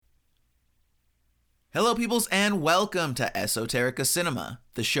Hello, peoples, and welcome to Esoterica Cinema,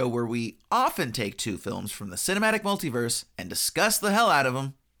 the show where we often take two films from the cinematic multiverse and discuss the hell out of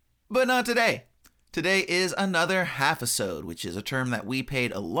them. But not today. Today is another half-isode, which is a term that we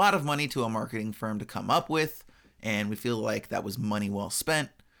paid a lot of money to a marketing firm to come up with, and we feel like that was money well spent.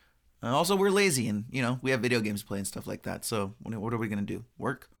 Also, we're lazy and, we have video games to play and stuff like that, so what are we going to do?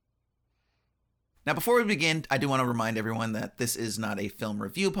 Work? Now, before we begin, I do want to remind everyone that this is not a film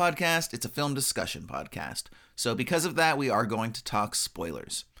review podcast, it's a film discussion podcast. So because of that, we are going to talk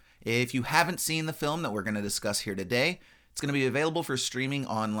spoilers. If you haven't seen the film that we're going to discuss here today, it's going to be available for streaming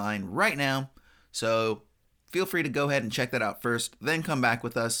online right now. So feel free to go ahead and check that out first, then come back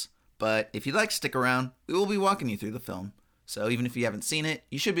with us. But if you'd like to stick around, we will be walking you through the film. So even if you haven't seen it,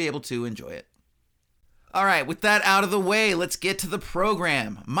 you should be able to enjoy it. All right, with that out of the way, let's get to the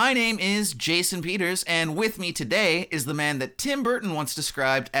program. My name is Jason Peters, and with me today is the man that Tim Burton once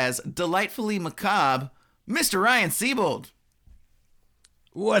described as delightfully macabre, Mr. Ryan Siebold.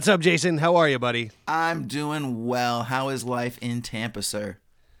 What's up, Jason? How are you, buddy? I'm doing well. How is life in Tampa, sir?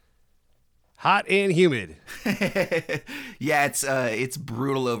 Hot and humid. Yeah, it's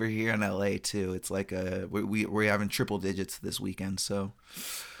brutal over here in LA too. It's like we're having triple digits this weekend, so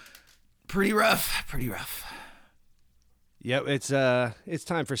pretty rough. Yep, it's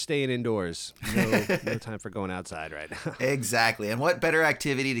time for staying indoors. No time for going outside right now. Exactly. And what better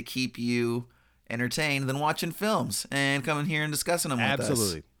activity to keep you entertained than watching films and coming here and discussing them with us?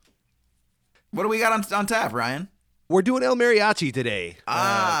 Absolutely. What do we got on tap, Ryan? We're doing El Mariachi today.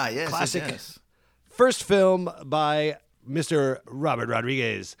 Yes, classic. Yes. First film by Mr. Robert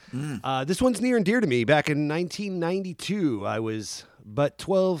Rodriguez. This one's near and dear to me. Back in 1992, I was but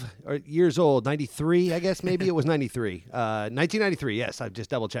 12 years old. 93, I guess, maybe it was 93. 1993, yes. I'm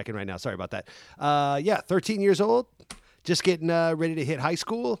just double checking right now. Sorry about that. 13 years old. Just getting ready to hit high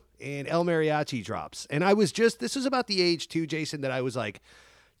school, and El Mariachi drops. And this was about the age, too, Jason, that I was like,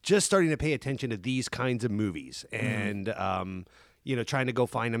 just starting to pay attention to these kinds of movies and, trying to go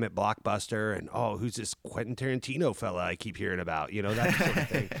find them at Blockbuster and, who's this Quentin Tarantino fella I keep hearing about, that sort of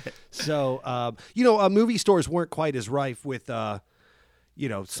thing. So, movie stores weren't quite as rife with,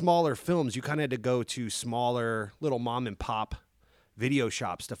 smaller films. You kind of had to go to smaller little mom and pop video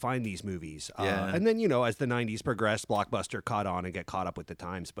shops to find these movies. And then, as the 90s progressed, Blockbuster caught on and got caught up with the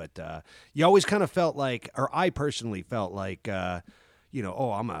times. But you always kind of felt like, or I personally felt like, I'm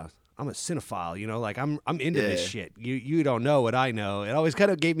a cinephile, like I'm into this shit. You don't know what I know. It always kind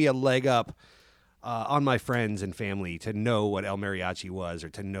of gave me a leg up on my friends and family to know what El Mariachi was or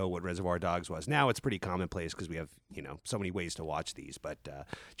to know what Reservoir Dogs was. Now it's pretty commonplace because we have, so many ways to watch these. But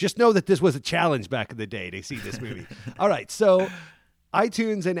just know that this was a challenge back in the day to see this movie. All right, so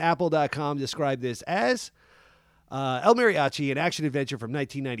iTunes and Apple.com describe this as El Mariachi, an action adventure from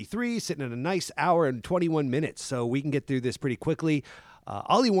 1993, sitting at a nice hour and 21 minutes. So we can get through this pretty quickly.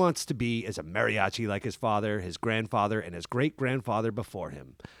 All he wants to be is a mariachi like his father, his grandfather, and his great-grandfather before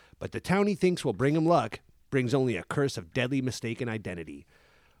him. But the town he thinks will bring him luck brings only a curse of deadly mistaken identity.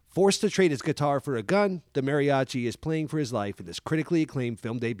 Forced to trade his guitar for a gun, the mariachi is playing for his life in this critically acclaimed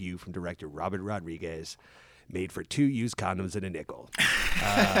film debut from director Robert Rodriguez, made for 2 used condoms and a nickel.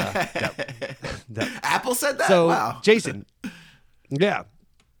 Apple said that? So, wow. Jason, yeah,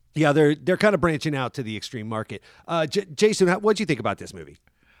 they're kind of branching out to the extreme market. Jason, what'd you think about this movie?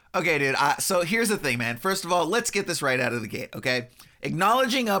 Okay, dude. So here's the thing, man. First of all, let's get this right out of the gate, okay?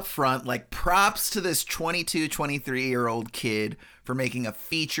 Acknowledging up front, like, props to this 22, 23-year-old kid for making a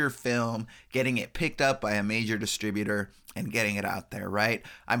feature film, getting it picked up by a major distributor, and getting it out there, right?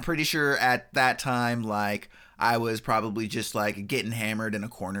 I'm pretty sure at that time, like, I was probably just, like, getting hammered in a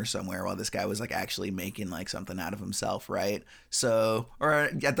corner somewhere while this guy was, like, actually making, like, something out of himself, right? So, or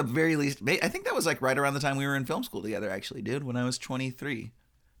at the very least, I think that was, like, right around the time we were in film school together, actually, dude, when I was 23.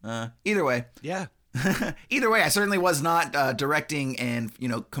 Either way. Yeah. Either way, I certainly was not directing and,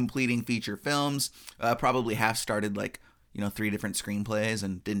 completing feature films. Probably half started, like, 3 different screenplays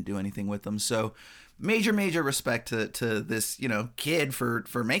and didn't do anything with them. So major respect to this, kid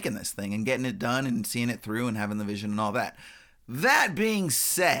for making this thing and getting it done and seeing it through and having the vision and all that. That being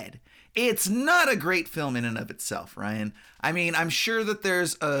said, it's not a great film in and of itself, Ryan. I mean, I'm sure that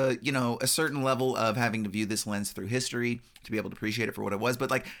there's a certain level of having to view this lens through history to be able to appreciate it for what it was. But,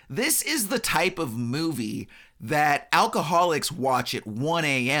 like, this is the type of movie that alcoholics watch at 1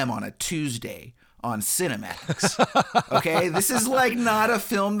 a.m. on a Tuesday on Cinemax. Okay? This is, like, not a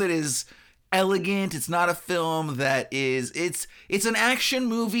film that is elegant. It's not a film that is, it's an action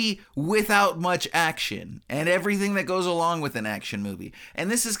movie without much action and everything that goes along with an action movie. And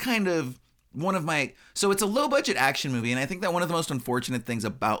this is kind of so it's a low budget action movie, and I think that one of the most unfortunate things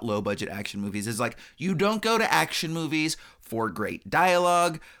about low budget action movies is like you don't go to action movies for great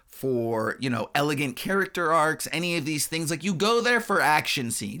dialogue, for, elegant character arcs, any of these things. Like, you go there for action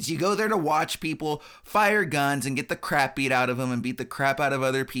scenes. You go there to watch people fire guns and get the crap beat out of them and beat the crap out of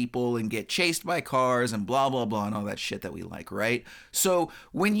other people and get chased by cars and blah, blah, blah, and all that shit that we like, right? So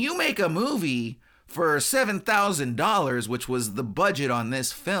when you make a movie for $7,000, which was the budget on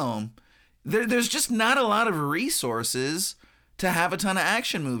this film, there's just not a lot of resources to have a ton of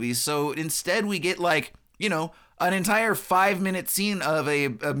action movies. So instead we get an entire 5-minute scene of a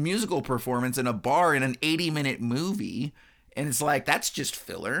musical performance in a bar in an 80-minute movie. And it's like, that's just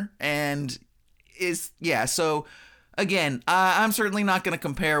filler. And so again, I'm certainly not going to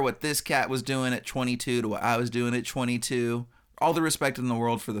compare what this cat was doing at 22 to what I was doing at 22. All the respect in the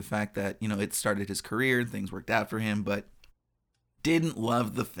world for the fact that, it started his career and things worked out for him, but didn't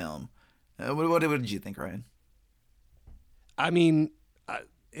love the film. What did you think, Ryan? I mean,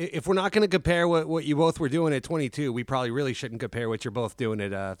 if we're not going to compare what you both were doing at 22, we probably really shouldn't compare what you're both doing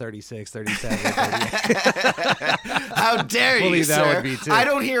at 36, 37, 38. How dare you, believe sir? That would be too. I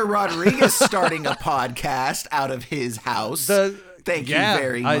don't hear Rodriguez starting a podcast out of his house. Thank you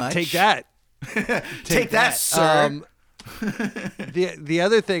very much. Take that. Take that, sir. The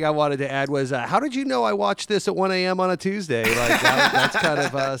other thing I wanted to add was, how did you know I watched this at 1 a.m. on a Tuesday? Like that's kind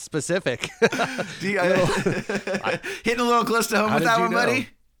of specific. Hitting a little close to home with that one, buddy?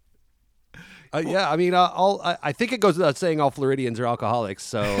 Yeah, I mean, I think it goes without saying all Floridians are alcoholics.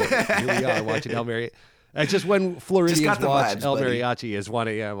 So here we are watching El Mariachi. It's just when Floridians watch vibes, El buddy. Mariachi is 1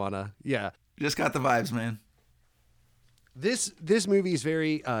 a.m. on a Just got the vibes, man. This movie is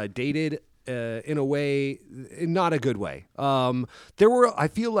very dated. In a way, not a good way. I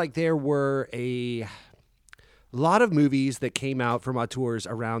feel like there were a lot of movies that came out from auteurs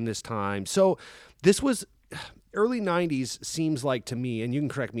around this time. So this was early 90s, seems like to me, and you can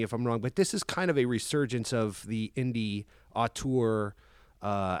correct me if I'm wrong, but this is kind of a resurgence of the indie auteur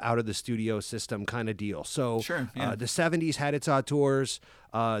out of the studio system kind of deal. So sure, yeah. The 70s had its auteurs.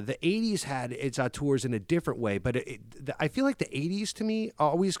 The 80s had its auteurs in a different way, but I feel like the 80s to me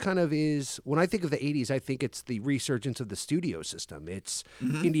always kind of is, when I think of the 80s, I think it's the resurgence of the studio system. It's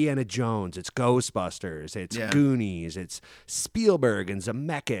Indiana Jones, it's Ghostbusters, it's Goonies, it's Spielberg and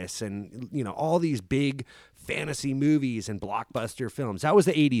Zemeckis and, all these big fantasy movies and blockbuster films. That was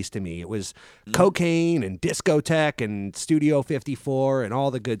the 80s to me. It was cocaine and discotheque and Studio 54 and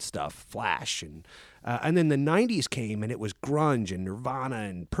all the good stuff, Flash and then the 90s came and it was grunge and Nirvana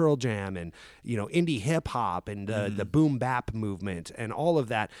and Pearl Jam and, indie hip hop and the boom bap movement and all of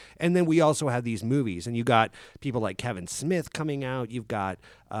that. And then we also had these movies and you got people like Kevin Smith coming out. You've got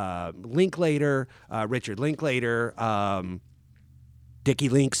Linklater, Richard Linklater, Dickie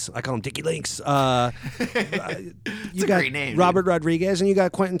Links. I call him Dickie Links. You got great name, Robert Rodriguez and you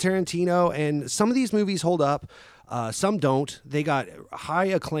got Quentin Tarantino. And some of these movies hold up. Some don't. They got high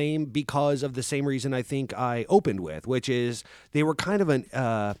acclaim because of the same reason I think I opened with, which is they were kind of an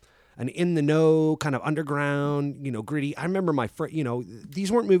in the know, kind of underground, gritty. I remember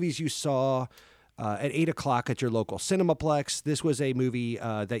these weren't movies you saw at 8 o'clock at your local Cinemaplex. This was a movie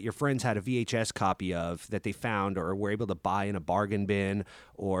that your friends had a VHS copy of that they found or were able to buy in a bargain bin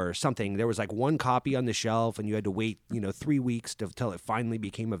or something. There was like one copy on the shelf and you had to wait, 3 weeks till it finally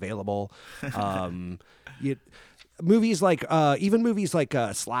became available. Movies like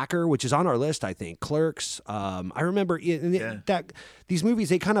Slacker, which is on our list, I think. Clerks. I remember that these movies,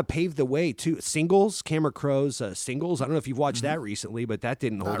 they kind of paved the way to Singles, Cameron Crowe's Singles. I don't know if you've watched that recently, but that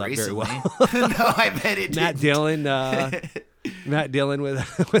didn't hold up very well. No, I bet it Matt didn't. Matt Dillon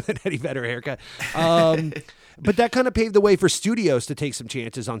with an Eddie Vedder haircut. But that kind of paved the way for studios to take some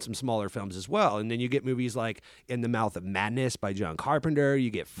chances on some smaller films as well. And then you get movies like In the Mouth of Madness by John Carpenter. You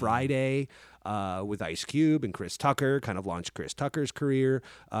get Friday with Ice Cube and Chris Tucker, kind of launched Chris Tucker's career.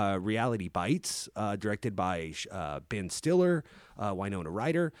 Reality Bites, directed by Ben Stiller, Winona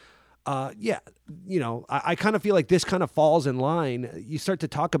Ryder. I kind of feel like this kind of falls in line. You start to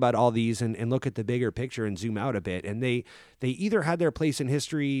talk about all these and look at the bigger picture and zoom out a bit. And they either had their place in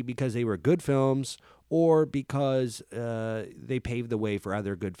history because they were good films or because they paved the way for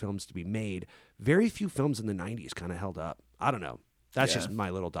other good films to be made. Very few films in the 90s kind of held up. I don't know. That's just my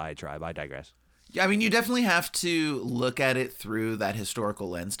little diatribe. I digress. Yeah, I mean, you definitely have to look at it through that historical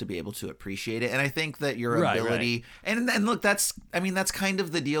lens to be able to appreciate it. And I think that your ability and look, that's kind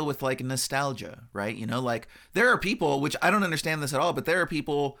of the deal with like nostalgia, right? Like there are people, which I don't understand this at all, but there are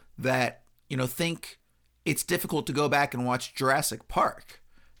people that, think it's difficult to go back and watch Jurassic Park.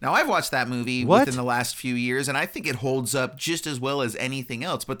 Now, I've watched that movie What? within the last few years, and I think it holds up just as well as anything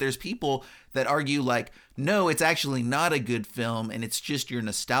else. But there's people that argue, like, no, it's actually not a good film, and it's just your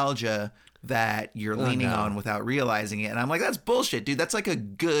nostalgia that you're leaning on without realizing it. And I'm like, that's bullshit, dude. That's like a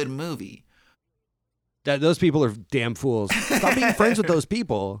good movie. Those people are damn fools. Stop being friends with those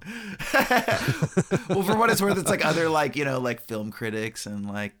people. Well, for what it's worth, it's like other, like, you know, like film critics and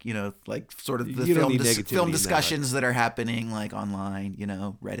like, you know, like sort of the You don't need negativity film in that. discussions that are happening like online, you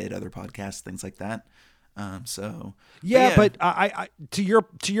know, Reddit, other podcasts, things like that. So Yeah, but I to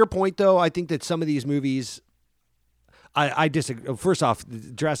your point though, I think that some of these movies, I disagree. First off,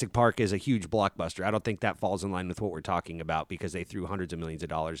 Jurassic Park is a huge blockbuster. I don't think that falls in line with what we're talking about because they threw hundreds of millions of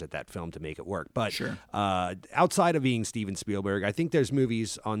dollars at that film to make it work. But Sure. Outside of being Steven Spielberg, I think there's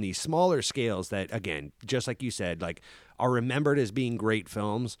movies on these smaller scales that, again, just like you said, like are remembered as being great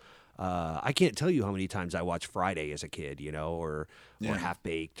films. I can't tell you how many times I watched Friday as a kid, you know, or Half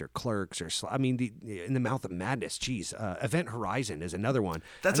Baked or Clerks or In the Mouth of Madness. Geez, Event Horizon is another one.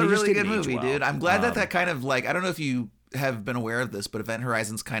 That's and a they just really good didn't age movie, well. dude. I'm glad that kind of like, I don't know if you have been aware of this, but Event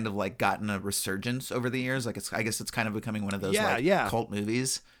Horizon's kind of like gotten a resurgence over the years. Like I guess it's kind of becoming one of those cult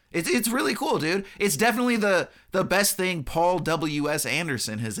movies. It's really cool, dude. It's definitely the best thing Paul W.S.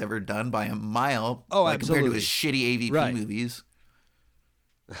 Anderson has ever done by a mile. Oh, like, absolutely. compared to his shitty AVP movies.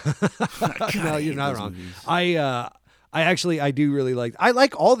 God, No, you're not wrong. Movies. I do really like. I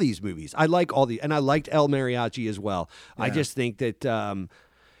like all these movies. I liked El Mariachi as well. I just think that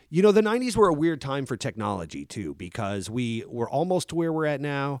you know, the 90s were a weird time for technology too, because we were almost to where we're at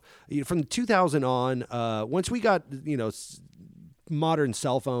now. From 2000 on, once we got, you know, modern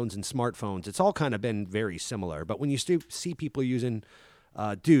cell phones and smartphones, it's all kind of been very similar. But when you see people using,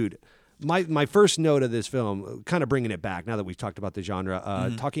 dude. My first note of this film, kind of bringing it back now that we've talked about the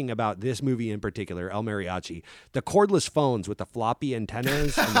genre, talking about this movie in particular, El Mariachi, the cordless phones with the floppy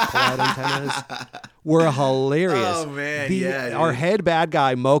antennas and the pull-out antennas were hilarious. Oh, man, Our head bad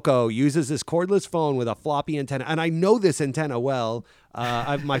guy, Moko, uses this cordless phone with a floppy antenna, and I know this antenna well.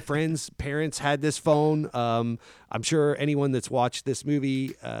 My friends' parents had this phone. I'm sure anyone that's watched this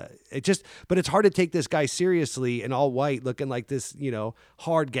movie, but it's hard to take this guy seriously in all white, looking like this, you know,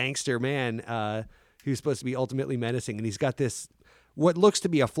 hard gangster man who's supposed to be ultimately menacing, and he's got this what looks to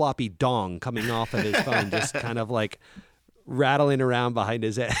be a floppy dong coming off of his phone, just kind of like rattling around behind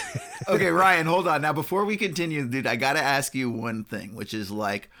his head. Okay, Ryan, hold on. Now, before we continue, dude, I got to ask you one thing, which is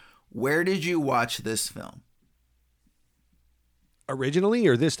like, where did you watch this film? Originally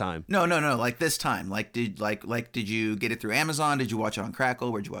or this time? No. Like this time. Like did you get it through Amazon? Did you watch it on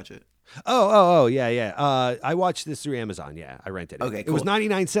Crackle? Where'd you watch it? Oh, yeah. I watched this through Amazon. Yeah, I rented it. Okay, It was cool.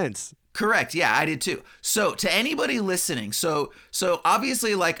 99 cents. Correct. Yeah, I did too. So to anybody listening, so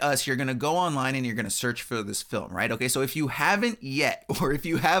obviously like us, you're going to go online and you're going to search for this film, right? Okay. So if you haven't yet, or if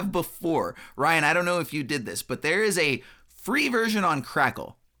you have before, Ryan, I don't know if you did this, but there is a free version on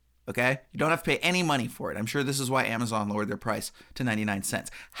Crackle. Okay. You don't have to pay any money for it. I'm sure this is why Amazon lowered their price to 99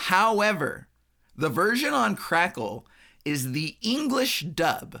 cents. However, the version on Crackle is the English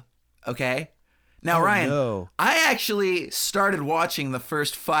dub. Okay. Now, Ryan, no. I actually started watching the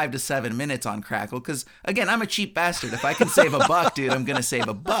first 5 to 7 minutes on Crackle because, again, I'm a cheap bastard. If I can save a buck, dude, I'm going to save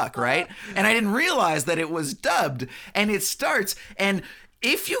a buck, right? And I didn't realize that it was dubbed. And it starts, and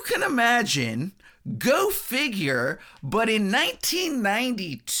if you can imagine, go figure, but in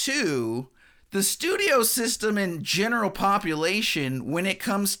 1992, the studio system and general population, when it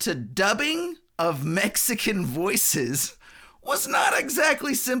comes to dubbing of Mexican voices, was not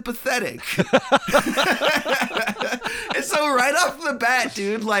exactly sympathetic. And so right off the bat,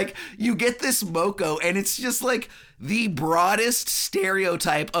 dude, like you get this Moko and it's just like the broadest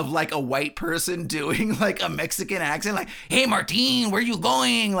stereotype of like a white person doing like a Mexican accent. Like, hey, Martin, where you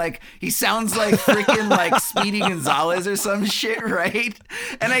going? Like he sounds like freaking like Speedy Gonzalez or some shit, right?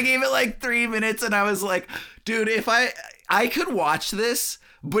 And I gave it like 3 minutes and I was like, dude, if I could watch this,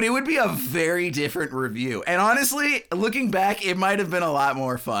 but it would be a very different review. And honestly, looking back, it might have been a lot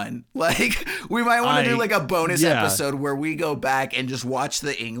more fun. Like, we might want to do like a bonus episode where we go back and just watch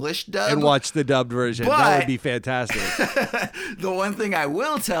the English dub. And watch the dubbed version. That would be fantastic. The one thing I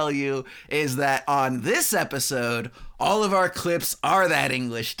will tell you is that on this episode, all of our clips are that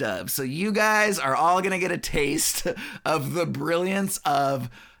English dub. So you guys are all going to get a taste of the brilliance of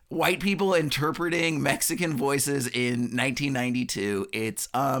white people interpreting Mexican voices in 1992. It's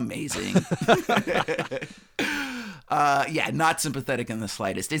amazing. Yeah, not sympathetic in the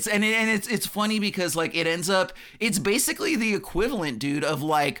slightest. It's funny because like it ends up, it's basically the equivalent, dude, of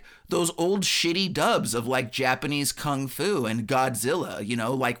like those old shitty dubs of like Japanese kung fu and Godzilla. You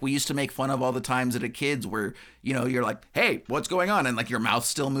know, like we used to make fun of all the times at a kids where, you know, you're like, hey, what's going on? And like your mouth's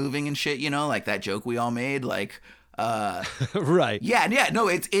still moving and shit. You know, like that joke we all made. Like, right. Yeah. No,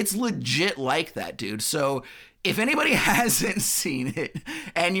 it's legit like that, dude. So if anybody hasn't seen it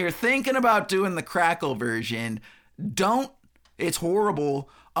and you're thinking about doing the Crackle version, don't. It's horrible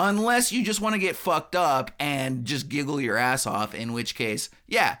unless you just want to get fucked up and just giggle your ass off, in which case,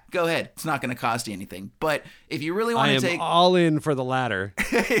 yeah, go ahead. It's not going to cost you anything. But if you really want to take all in for the latter.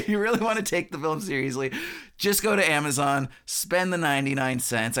 If you really want to take the film seriously, just go to Amazon, spend the 99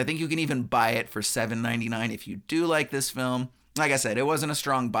 cents. I think you can even buy it for $7.99 if you do like this film. Like I said, it wasn't a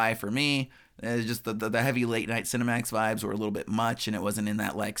strong buy for me. Just the heavy late night Cinemax vibes were a little bit much, and it wasn't in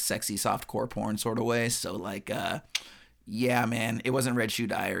that like sexy softcore porn sort of way. So like, yeah, man, it wasn't Red Shoe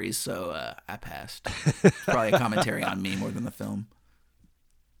Diaries, so I passed. It's probably a commentary on me more than the film.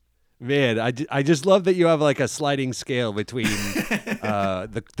 Man, I just love that you have like a sliding scale between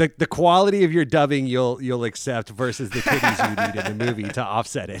the quality of your dubbing you'll accept versus the titties you need in the movie to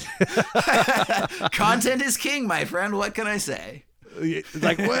offset it. Content is king, my friend. What can I say?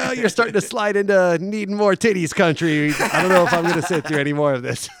 Like, well, you're starting to slide into needing more titties country. I don't know if I'm going to sit through any more of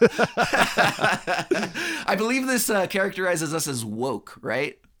this. I believe this characterizes us as woke,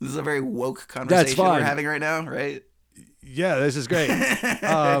 right? This is a very woke conversation we're having right now, right? Yeah, this is great.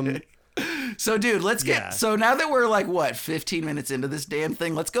 So, dude, let's get... So now that we're like, what, 15 minutes into this damn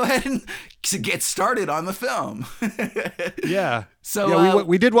thing, let's go ahead and get started on the film. Yeah. So yeah,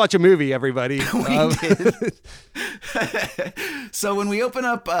 we did watch a movie, everybody. We did. So when we open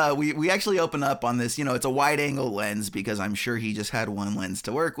up, we actually open up on this, you know, it's a wide angle lens because I'm sure he just had one lens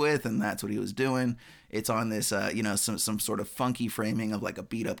to work with and that's what he was doing. It's on this, you know, some sort of funky framing of like a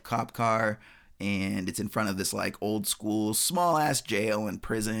beat up cop car. And it's in front of this like old school, small ass jail and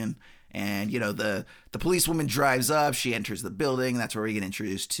prison. And, you know, the policewoman drives up. She enters the building. That's where we get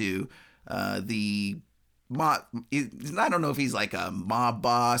introduced to the mob. I don't know if he's like a mob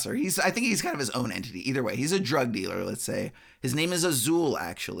boss or I think he's kind of his own entity. Either way, he's a drug dealer, let's say. His name is Azul,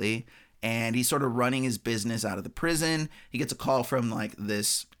 actually. And he's sort of running his business out of the prison. He gets a call from like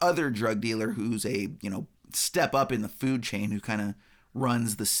this other drug dealer who's a, you know, step up in the food chain who kind of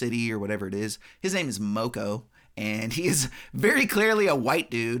runs the city or whatever it is. His name is Moko. And he is very clearly a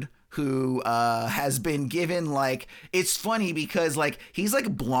white dude who has been given like, it's funny because like he's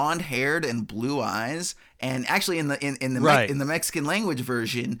like blonde haired and blue eyes, and actually in the Mexican language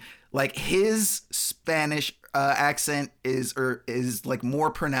version, like his Spanish accent is like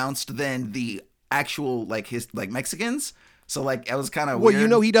more pronounced than the actual like his like Mexicans. So like I was kind of weird. You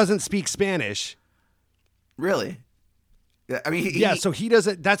know, he doesn't speak Spanish. Really? I mean, so he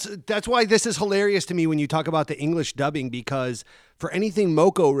doesn't. That's why this is hilarious to me when you talk about the English dubbing, because for anything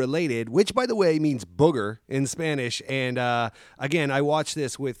Moko related, which by the way means booger in Spanish, and again, I watched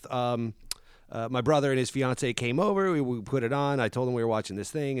this with my brother and his fiance came over. We put it on. I told him we were watching this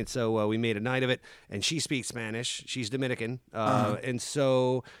thing, and so we made a night of it. And she speaks Spanish. She's Dominican, and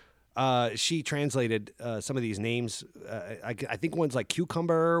so. She translated some of these names. I think one's like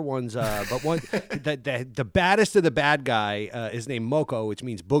cucumber, one's but one the baddest of the bad guy is named Moko, which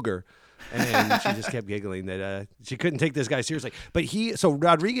means booger, and she just kept giggling that she couldn't take this guy seriously. But so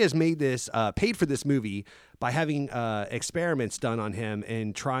Rodriguez made this paid for this movie by having experiments done on him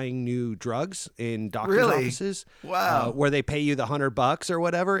and trying new drugs in doctors' offices. Wow, where they pay you the $100 or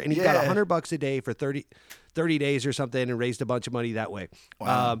whatever, and he got $100 a day for 30 days or something, and raised a bunch of money that way.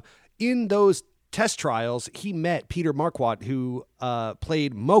 Wow. In those test trials, he met Peter Marquardt, who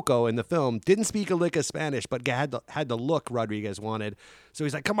played Moko in the film. Didn't speak a lick of Spanish, but had the look Rodriguez wanted. So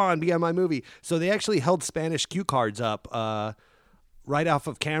he's like, "Come on, be on my movie." So they actually held Spanish cue cards up right off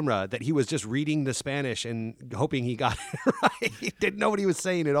of camera that he was just reading the Spanish and hoping he got it right. He didn't know what he was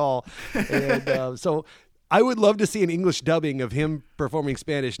saying at all, and so. I would love to see an English dubbing of him performing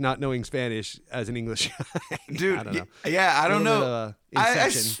Spanish, not knowing Spanish as an English guy. Dude, I don't know. Yeah, I don't know. I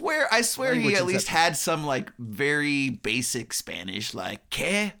Inception. swear he at least had some like very basic Spanish, like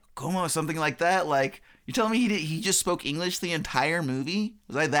 ¿qué? ¿Cómo? Something like that. Like, you're telling me he just spoke English the entire movie?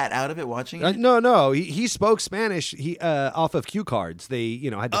 Was I that out of it watching it? No. He spoke Spanish. He off of cue cards. They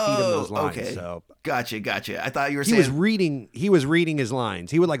had to feed him those lines. Okay. So Gotcha. I thought you were saying he was reading his lines.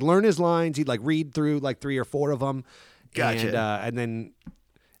 He would like learn his lines. He'd like read through like 3 or 4 of them. Gotcha. And then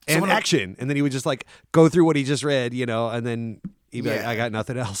action. And then he would just like go through what he just read, and then he'd be like, I got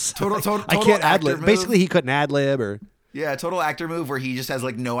nothing else. Total I can't ad lib. move. Basically, he couldn't ad lib or. Yeah, total actor move where he just has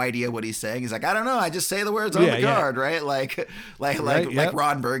like no idea what he's saying. He's like, I don't know, I just say the words on the card, right? Like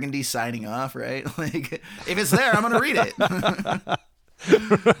Ron Burgundy signing off, right? Like if it's there, I'm gonna read it.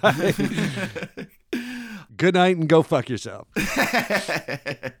 Good night and go fuck yourself.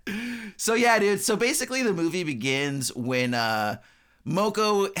 So yeah, dude. So basically, the movie begins when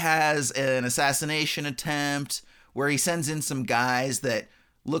Moko has an assassination attempt where he sends in some guys that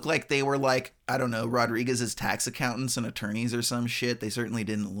look like they were like, I don't know, Rodriguez's tax accountants and attorneys or some shit. They certainly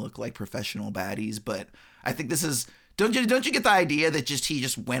didn't look like professional baddies, but I think this is, don't you get the idea that he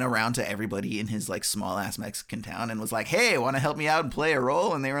just went around to everybody in his like small ass Mexican town and was like, hey, want to help me out and play a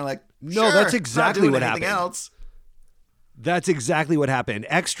role? And they were like, no, sure, that's exactly what happened. Else. That's exactly what happened.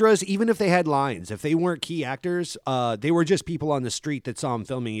 Extras, even if they had lines, if they weren't key actors, they were just people on the street that saw him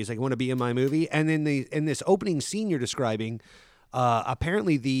filming. He's like, want to be in my movie? And then in this opening scene you're describing,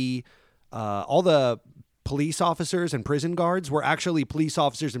 apparently all the police officers and prison guards were actually police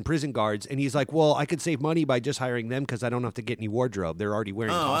officers and prison guards. And he's like, well, I could save money by just hiring them because I don't have to get any wardrobe. They're already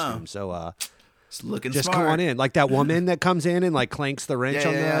wearing costumes. Wow. So it's looking just smart. Come on in. Like that woman that comes in and like clanks the wrench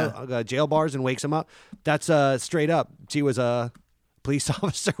on the jail bars and wakes him up. That's straight up. She was a police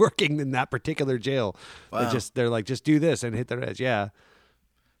officer working in that particular jail. Wow. They're like, just do this and hit the edge. Yeah.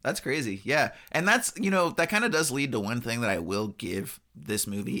 That's crazy. Yeah. And that's, that kind of does lead to one thing that I will give this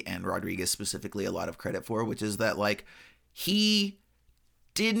movie and Rodriguez specifically a lot of credit for, which is that like he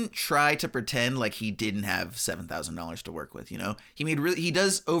didn't try to pretend like he didn't have $7,000 to work with, he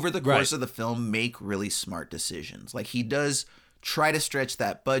does over the course of the film make really smart decisions. Like he does try to stretch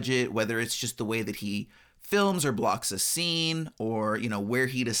that budget, whether it's just the way that he films or blocks a scene or, where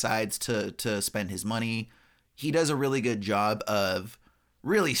he decides to spend his money. He does a really good job of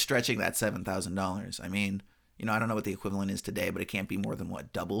really stretching that $7,000. I mean, I don't know what the equivalent is today, but it can't be more than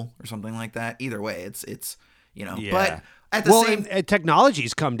double or something like that. Either way, it's but at the same and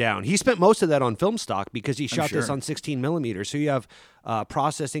technology's come down. He spent most of that on film stock because he shot this on 16 millimeters. So you have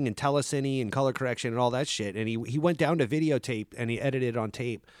processing and telecine and color correction and all that shit. And he went down to videotape and he edited on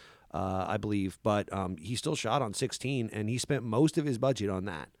tape, I believe, but he still shot on 16 and he spent most of his budget on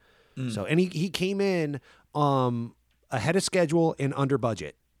that. So, and he came in, ahead of schedule and under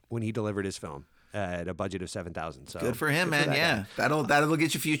budget when he delivered his film at a budget of $7,000. So good for him, man. Yeah, that'll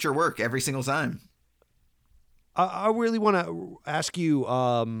get you future work every single time. I really want to ask you: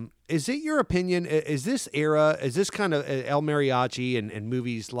 is it your opinion? Is this kind of El Mariachi and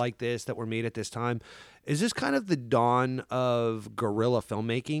movies like this that were made at this time? Is this kind of the dawn of guerrilla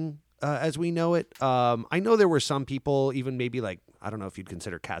filmmaking as we know it? I know there were some people, even maybe like, I don't know if you'd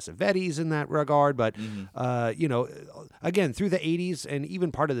consider Cassavetes in that regard, but, again, through the 80s and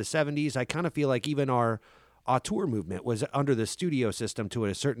even part of the 70s, I kind of feel like even our auteur movement was under the studio system to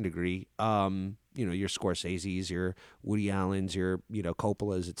a certain degree. Your Scorsese's, your Woody Allen's, your,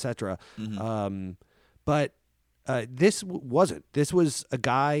 Coppola's, etc. But this wasn't. This was a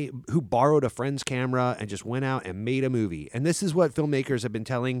guy who borrowed a friend's camera and just went out and made a movie. And this is what filmmakers have been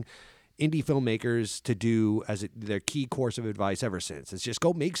telling indie filmmakers to do as their key course of advice ever since. It's just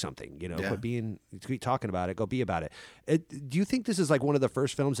go make something, quit talking about it, go be about it. Do you think this is like one of the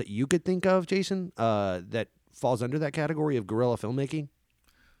first films that you could think of, Jason, that falls under that category of guerrilla filmmaking?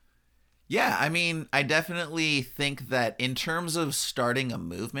 Yeah, I mean, I definitely think that in terms of starting a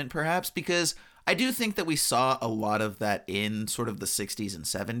movement, perhaps, because I do think that we saw a lot of that in sort of the 60s and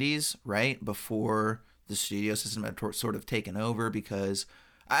 70s, right? Before the studio system had sort of taken over, because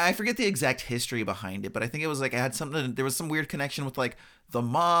I forget the exact history behind it, but I think it was like there was some weird connection with like the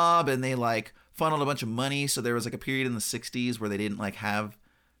mob and they like funneled a bunch of money. So there was like a period in the 60s where they didn't like have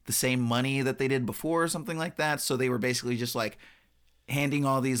the same money that they did before or something like that. So they were basically just like handing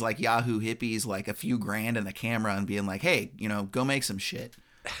all these like Yahoo hippies like a few grand and a camera and being like, hey, go make some shit.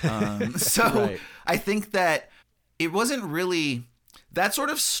 Right. I think that it wasn't really, that sort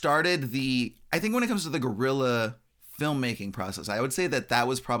of started I think when it comes to the guerrilla filmmaking process, I would say that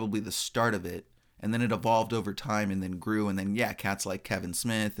was probably the start of it, and then it evolved over time and then grew, and then cats like Kevin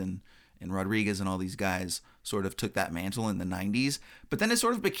Smith and Rodriguez and all these guys sort of took that mantle in the 90s, but then it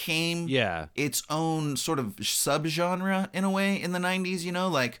sort of became its own sort of subgenre in a way in the 90s,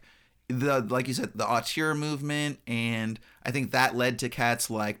 like you said, the auteur movement, and I think that led to cats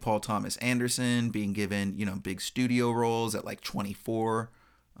like Paul Thomas Anderson being given, big studio roles at like 24,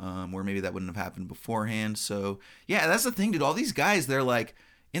 where maybe that wouldn't have happened beforehand. So yeah, that's the thing, dude. All these guys, they're like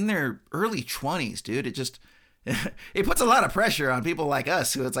in their early 20s, dude. It just it puts a lot of pressure on people like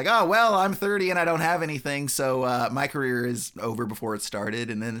us who it's like, oh, well, I'm 30 and I don't have anything, so my career is over before it started.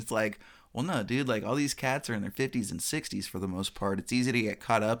 And then it's like, well, no, dude, like all these cats are in their 50s and 60s for the most part. It's easy to get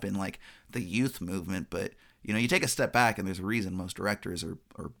caught up in like the youth movement, but You know, you take a step back and there's a reason most directors are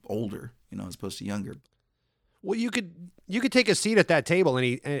older, you know, as opposed to younger. Well, you could take a seat at that table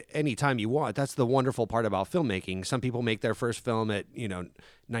any time you want. That's the wonderful part about filmmaking. Some people make their first film at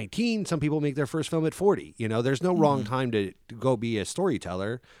 19. Some people make their first film at 40. You know, there's no wrong time to go be a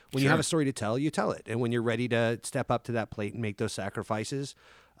storyteller. When you have a story to tell, you tell it, and when you're ready to step up to that plate and make those sacrifices,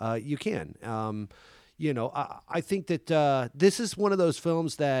 you can. I think that this is one of those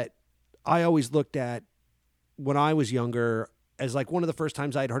films that I always looked at when I was younger as like one of the first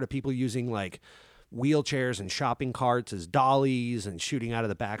times I'd heard of people using like wheelchairs and shopping carts as dollies and shooting out of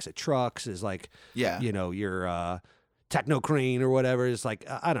the backs of trucks as like, your techno crane or whatever. It's like,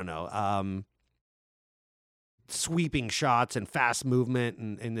 I don't know, sweeping shots and fast movement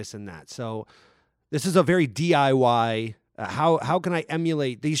and this and that. So this is a very DIY. How can I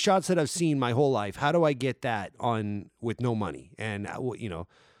emulate these shots that I've seen my whole life? How do I get that on with no money? And,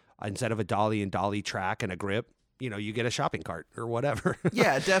 instead of a dolly and dolly track and a grip, you get a shopping cart or whatever.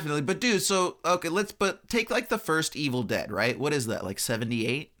 Yeah, definitely. But dude, so, okay, but take like the first Evil Dead, right? What is that? Like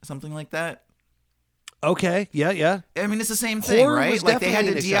 78, something like that? Okay. Yeah. I mean, it's the same thing, right? Like they had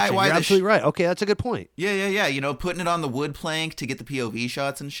to DIY You're absolutely right. Okay. That's a good point. Yeah. Putting it on the wood plank to get the POV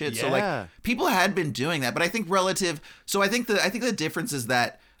shots and shit. Yeah. So like people had been doing that, but I think I think the difference is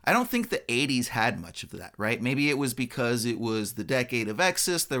that I don't think the 80s had much of that, right? Maybe it was because it was the decade of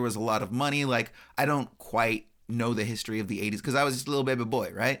Exodus. There was a lot of money. Like I don't quite know the history of the 80s because I was just a little baby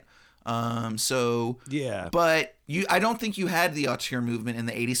boy, right? Yeah. But I don't think you had the auteur movement in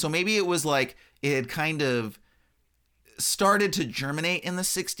the 80s. So maybe it was like it had kind of started to germinate in the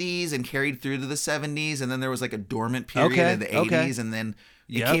 60s and carried through to the 70s, and then there was like a dormant period in the 80s, and then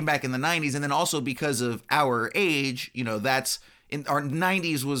it came back in the 90s, and then also because of our age, that's in our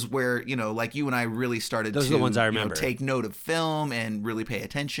 90s was where, like you and I really started Those to are the ones I remember. take note of film and really pay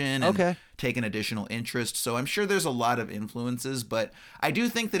attention and take an additional interest. So I'm sure there's a lot of influences, but I do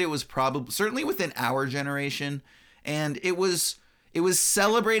think that it was probably certainly within our generation, and it was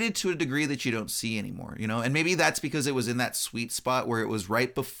celebrated to a degree that you don't see anymore, and maybe that's because it was in that sweet spot where it was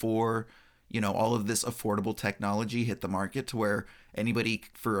right before, all of this affordable technology hit the market to where anybody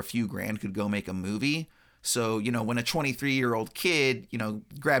for a few grand could go make a movie. So, when a 23-year-old kid,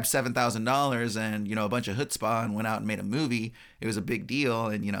 grabbed $7,000 and, a bunch of chutzpah and went out and made a movie, it was a big deal.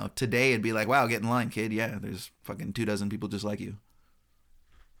 And, today it'd be like, wow, get in line, kid. Yeah, there's fucking 24 people just like you.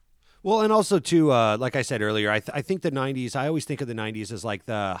 Well, and also, too, like I said earlier, I think the 90s, I always think of the 90s as like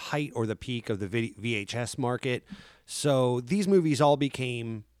the height or the peak of the VHS market. So these movies all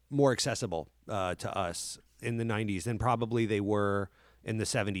became more accessible to us in the 90s than probably they were in the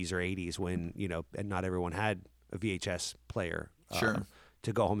 70s or 80s when, and not everyone had a VHS player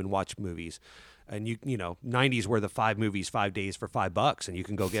to go home and watch movies. And 90s were the 5 movies, 5 days for $5, and you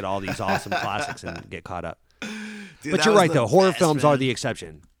can go get all these awesome classics and get caught up. Dude, but you're right, though. Horror films are the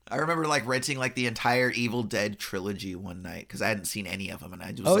exception. I remember renting the entire Evil Dead trilogy one night because I hadn't seen any of them, and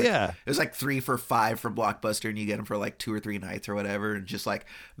I just it was like 3 for $5 from Blockbuster, and you get them for like 2 or 3 nights or whatever, and just like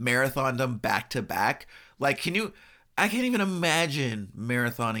marathoned them back to back. Like, I can't even imagine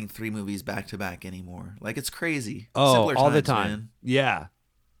marathoning 3 movies back to back anymore. Like, it's crazy. Oh, Simpler all times, the time. Man. Yeah.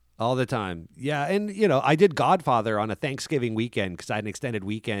 All the time. Yeah. And, I did Godfather on a Thanksgiving weekend because I had an extended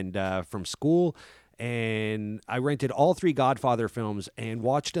weekend from school. And I rented all 3 Godfather films and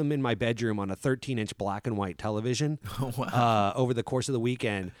watched them in my bedroom on a 13-inch black and white television over the course of the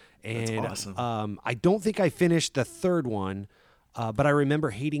weekend. And that's awesome. I don't think I finished the third one. But I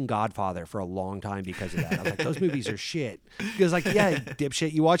remember hating Godfather for a long time because of that. I was like, those movies are shit. Because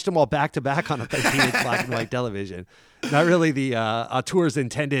dipshit, you watched them all back to back on a 13-inch black and white television. Not really the auteur's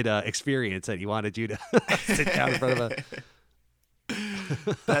intended experience that he wanted you to sit down in front of a...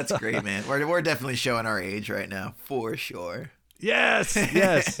 That's great, man. We're definitely showing our age right now, for sure. Yes.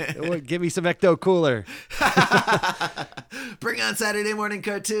 Give me some Ecto Cooler. Bring on Saturday morning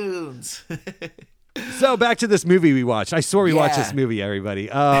cartoons. So back to this movie we watched. I swore we watched this movie,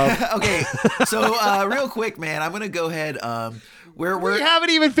 everybody. Okay, so real quick, man, I'm gonna go ahead. We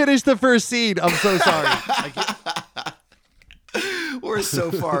haven't even finished the first scene. I'm so sorry. We're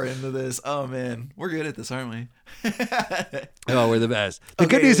so far into this. Oh man, we're good at this, aren't we? Oh, we're the best. The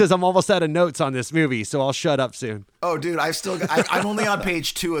good news is I'm almost out of notes on this movie, so I'll shut up soon. Oh, dude, I'm only on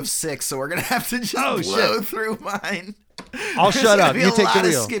page 2 of 6, so we're gonna have to just blow through mine. I'll shut up. You take the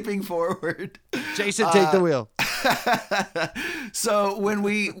wheel. Skipping forward. Jason, take the wheel. So when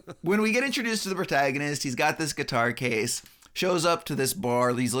we get introduced to the protagonist, he's got this guitar case, shows up to this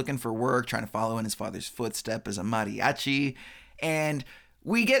bar. He's looking for work, trying to follow in his father's footstep as a mariachi. And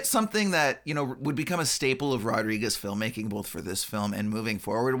we get something that, you know, would become a staple of Rodriguez filmmaking, both for this film and moving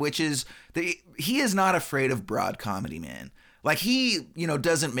forward, which is that he is not afraid of broad comedy, man. Like, he, you know,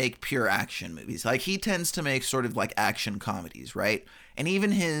 doesn't make pure action movies. Like, he tends to make sort of like action comedies, right? And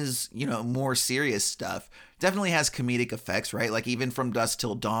even his, you know, more serious stuff definitely has comedic effects, right? Like, even From Dusk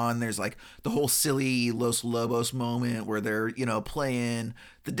Till Dawn, there's like the whole silly Los Lobos moment where they're, you know, playing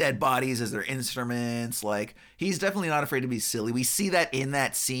the dead bodies as their instruments. Like, he's definitely not afraid to be silly. We see that in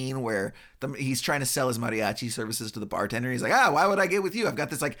that scene where he's trying to sell his mariachi services to the bartender. He's like, why would I get with you? I've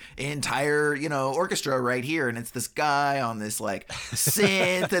got this like entire, you know, orchestra right here. And it's this guy on this like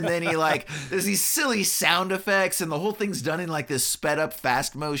synth. And then he like, there's these silly sound effects and the whole thing's done in like this sped up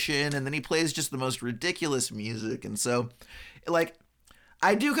fast motion. And then he plays just the most ridiculous music. And so like,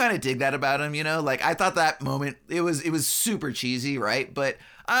 I do kind of dig that about him, you know, like I thought that moment, it was super cheesy, right? But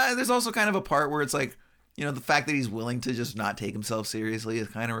there's also kind of a part where it's like, you know, the fact that he's willing to just not take himself seriously is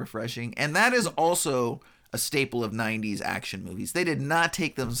kind of refreshing. And that is also a staple of 90s action movies. They did not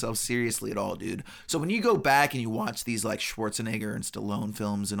take themselves seriously at all, dude. So when you go back and you watch these like Schwarzenegger and Stallone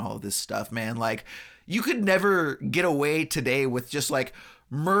films and all of this stuff, man, like you could never get away today with just like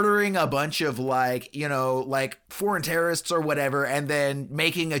murdering a bunch of like, you know, like foreign terrorists or whatever, and then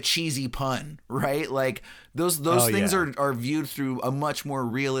making a cheesy pun, right? Like those things are viewed through a much more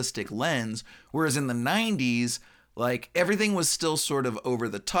realistic lens. Whereas in the 90s, like everything was still sort of over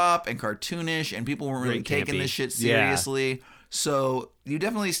the top and cartoonish, and people weren't really taking this shit seriously. Yeah. So you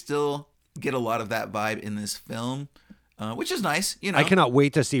definitely still get a lot of that vibe in this film. Which is nice, you know. I cannot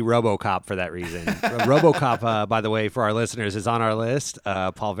wait to see RoboCop for that reason. RoboCop, by the way, for our listeners, is on our list.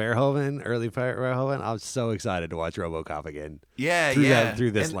 Paul Verhoeven, early Verhoeven. I'm so excited to watch RoboCop again. Yeah,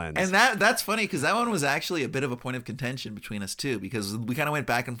 through this lens. And that's funny because that one was actually a bit of a point of contention between us too, because we kind of went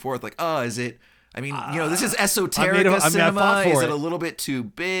back and forth, like, oh, is it? I mean, you know, this is esoterica cinema. Is it a little bit too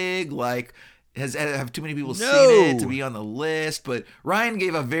big? Like, have too many people seen it to be on the list? But Ryan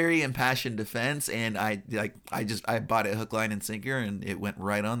gave a very impassioned defense, and I bought it hook, line, and sinker, and it went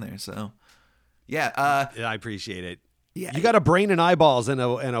right on there. So, yeah, I appreciate it. Yeah, you got a brain and eyeballs in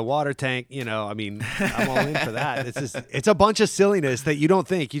a water tank. You know, I mean, I'm all in for that. It's a bunch of silliness that you don't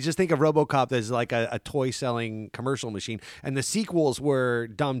think. You just think of RoboCop as like a toy selling commercial machine, and the sequels were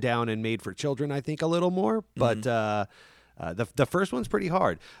dumbed down and made for children, I think, a little more, but. The first one's pretty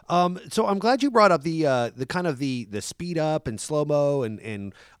hard. So I'm glad you brought up the kind of the speed up and slow-mo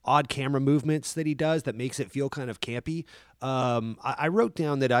and odd camera movements that he does that makes it feel kind of campy. I wrote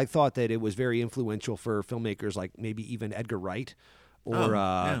down that I thought that it was very influential for filmmakers like maybe even Edgar Wright or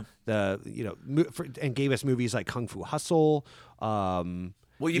and gave us movies like Kung Fu Hustle.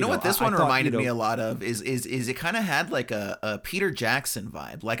 Well, you know what this one reminded me a lot of is it kind of had like a Peter Jackson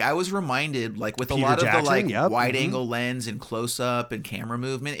vibe. Like I was reminded, like with a lot of the like wide angle lens and close up and camera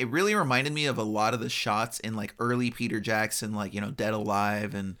movement, it really reminded me of a lot of the shots in like early Peter Jackson, like, you know, Dead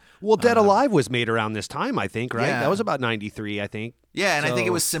Alive and Dead Alive was made around this time, I think, right? Yeah. That was about 93, I think. Yeah, and I think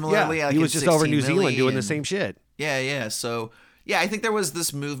it was similarly. Like he was just over New Zealand doing the same shit. Yeah. So. Yeah, I think there was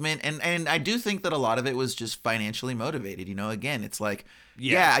this movement, and I do think that a lot of it was just financially motivated. You know, again, it's like,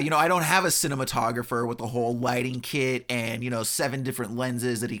 you know, I don't have a cinematographer with a whole lighting kit and, you know, 7 different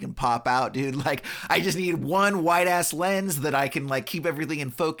lenses that he can pop out, dude. Like, I just need one wide-ass lens that I can, like, keep everything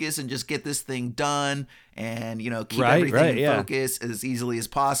in focus and just get this thing done and, you know, keep everything in focus as easily as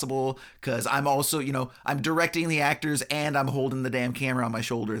possible. Because I'm also, you know, I'm directing the actors and I'm holding the damn camera on my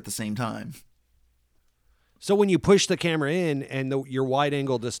shoulder at the same time. So when you push the camera in and your wide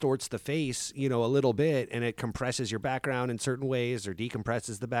angle distorts the face, you know, a little bit, and it compresses your background in certain ways or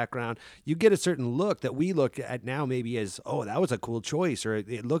decompresses the background, you get a certain look that we look at now maybe as, oh, that was a cool choice, or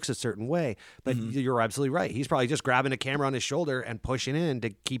it looks a certain way. But you're absolutely right. He's probably just grabbing a camera on his shoulder and pushing in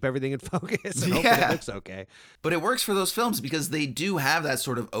to keep everything in focus and hoping it looks okay. But it works for those films because they do have that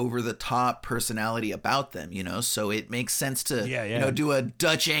sort of over-the-top personality about them, you know? So it makes sense to, you know, do a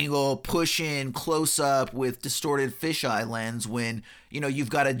Dutch angle, push in, close up with distorted fisheye lens when, you know, you've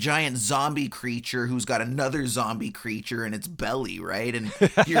got a giant zombie creature who's got another zombie creature in its belly, right? And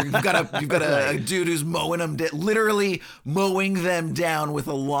you've got a dude who's mowing them, literally mowing them down with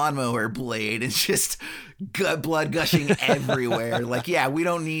a lawnmower blade. It's just blood gushing everywhere. Like, yeah, we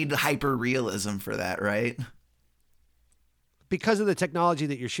don't need hyper realism for that, right? Because of the technology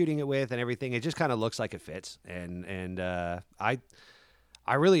that you're shooting it with and everything, it just kind of looks like it fits. And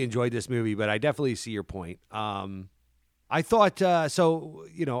I really enjoyed this movie, but I definitely see your point. I thought, so,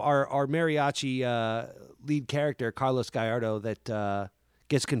 you know, our mariachi lead character, Carlos Gallardo, that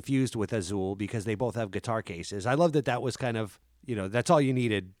gets confused with Azul because they both have guitar cases. I love that was kind of that's all you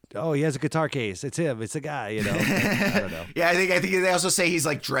needed. Oh, he has a guitar case. It's him. It's a guy, I don't know. Yeah, I think they also say he's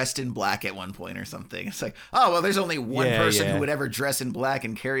like dressed in black at one point or something. It's like, oh, well, there's only one person who would ever dress in black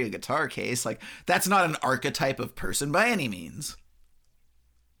and carry a guitar case. Like, that's not an archetype of person by any means.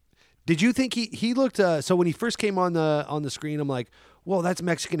 Did you think he looked? So when he first came on the screen, I'm like, whoa, that's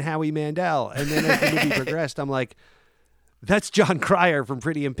Mexican Howie Mandel. And then as the movie progressed, I'm like, that's John Cryer from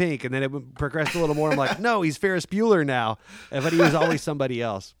Pretty in Pink. And then it progressed a little more. I'm like, no, he's Ferris Bueller now. But he was always somebody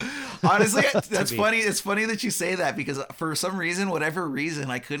else. Honestly, that's funny. It's funny that you say that because for some reason, whatever reason,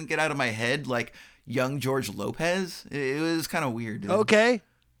 I couldn't get out of my head like young George Lopez. It was kind of weird. Dude. Okay.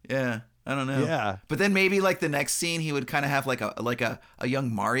 Yeah. I don't know. Yeah. But then maybe like the next scene, he would kind of have like a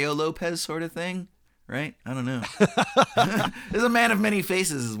young Mario Lopez sort of thing. Right? I don't know. There's a man of many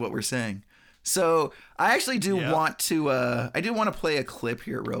faces is what we're saying. So I actually do want to play a clip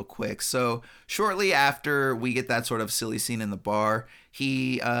here real quick. So shortly after we get that sort of silly scene in the bar,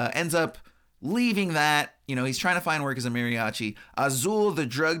 he ends up leaving that. He's trying to find work as a mariachi. Azul, the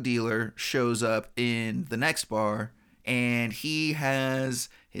drug dealer, shows up in the next bar, and he has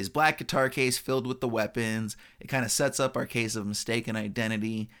his black guitar case filled with the weapons. It kind of sets up our case of mistaken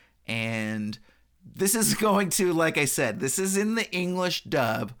identity. And this is going to, like I said, this is in the English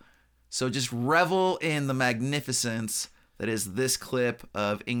dub. So just revel in the magnificence that is this clip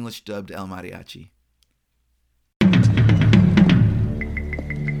of English dubbed El Mariachi.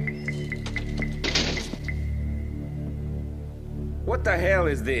 What the hell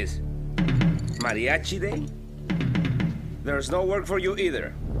is this? Mariachi Day? There's no work for you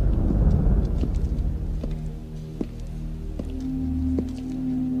either.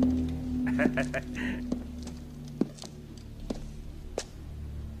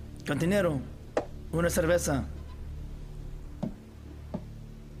 Cantinero, una cerveza.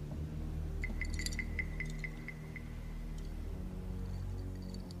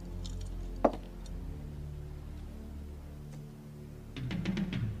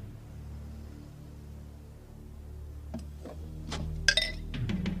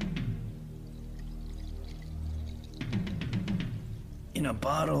 In a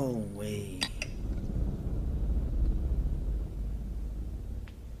bottle way.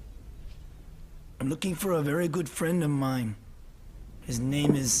 I'm looking for a very good friend of mine. His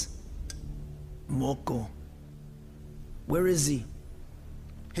name is Moko. Where is he?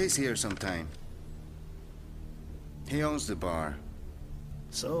 He's here sometime. He owns the bar.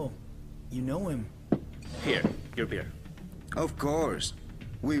 So, you know him? Here, your beer. Of course.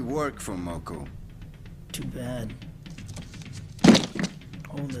 We work for Moko. Too bad.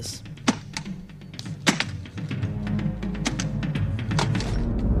 Hold this.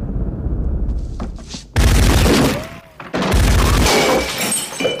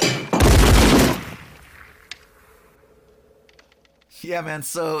 Yeah, man.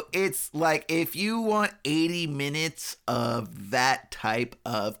 So it's like if you want 80 minutes of that type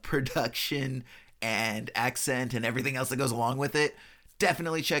of production and accent and everything else that goes along with it,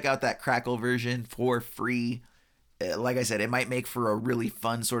 definitely check out that Crackle version for free. Like I said, it might make for a really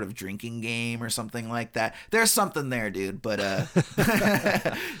fun sort of drinking game or something like that. There's something there, dude. But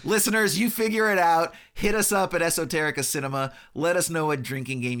listeners, you figure it out. Hit us up at Esoterica Cinema. Let us know what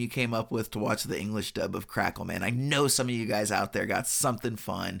drinking game you came up with to watch the English dub of Crackle, man. I know some of you guys out there got something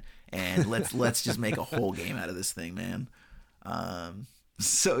fun, and let's just make a whole game out of this thing, man.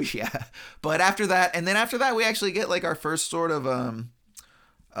 So yeah. But after that, we actually get like our first sort of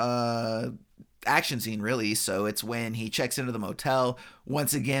action scene, really. So it's when he checks into the motel.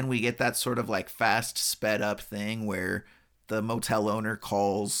 Once again, we get that sort of like fast sped up thing where the motel owner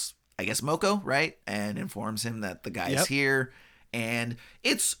calls, I guess, Moko, right? And informs him that the guy's here. And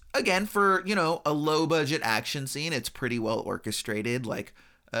it's, again, for, a low budget action scene, it's pretty well orchestrated. Like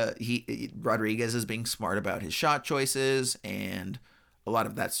Rodriguez is being smart about his shot choices and a lot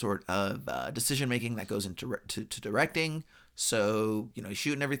of that sort of decision making that goes into to directing. So, he's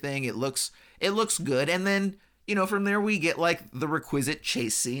shooting everything. It looks good. And then, from there we get like the requisite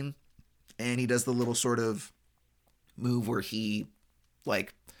chase scene, and he does the little sort of move where he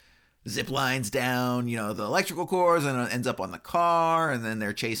like zip lines down, the electrical cords and ends up on the car, and then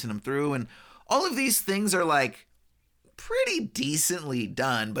they're chasing him through. And all of these things are like pretty decently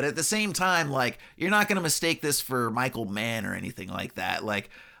done. But at the same time, like, you're not going to mistake this for Michael Mann or anything like that. Like,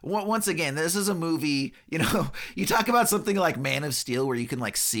 once again, this is a movie, you talk about something like Man of Steel where you can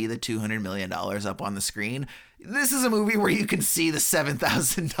like see the $200 million up on the screen. This is a movie where you can see the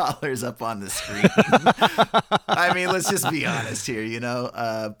 $7,000 up on the screen. I mean, let's just be honest here,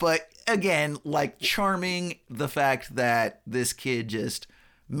 but again, like, charming the fact that this kid just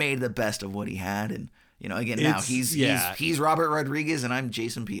made the best of what he had. And, You know, again, now he's Robert Rodriguez and I'm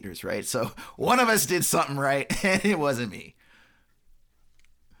Jason Peters, right? So one of us did something right, and it wasn't me.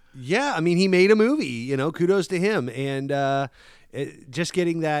 Yeah, I mean, he made a movie, you know, kudos to him. And just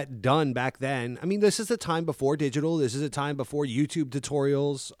getting that done back then. I mean, this is a time before digital. This is a time before YouTube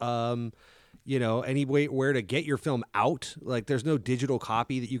tutorials, you know, where to get your film out. Like, there's no digital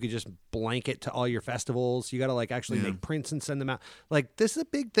copy that you could just blanket to all your festivals. You got to, like, actually make prints and send them out. Like, this is a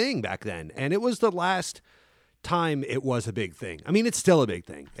big thing back then. And it was the last time it was a big thing. I mean, it's still a big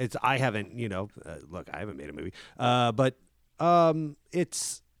thing. I haven't, you know, look, I haven't made a movie. But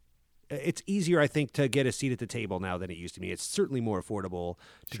it's easier, I think, to get a seat at the table now than it used to be. It's certainly more affordable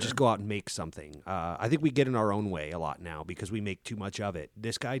to just go out and make something. I think we get in our own way a lot now because we make too much of it.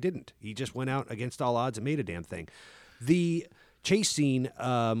 This guy didn't. He just went out against all odds and made a damn thing. The chase scene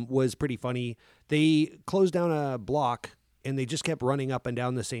was pretty funny. They closed down a block and they just kept running up and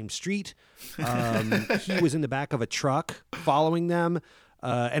down the same street. He was in the back of a truck following them.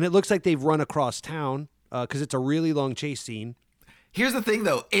 And it looks like they've run across town because it's a really long chase scene. Here's the thing,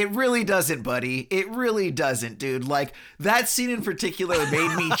 though. It really doesn't, buddy. It really doesn't, dude. Like, that scene in particular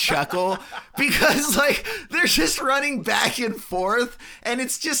made me chuckle because, like, they're just running back and forth, and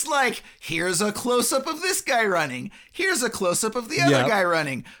it's just like, here's a close-up of this guy running. Here's a close-up of the other guy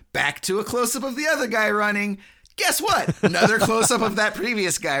running. Back to a close-up of the other guy running. Guess what? Another close-up of that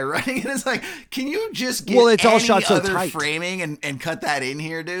previous guy running. And it's like, can you just get it's all shot so other tight. framing and cut that in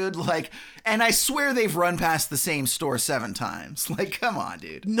here, dude? Like, and I swear they've run past the same store 7 times. Like, come on,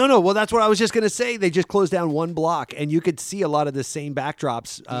 dude. No. Well, that's what I was just going to say. They just closed down one block, and you could see a lot of the same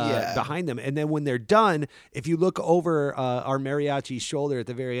backdrops behind them. And then when they're done, if you look over our mariachi's shoulder at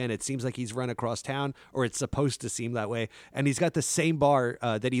the very end, it seems like he's run across town, or it's supposed to seem that way. And he's got the same bar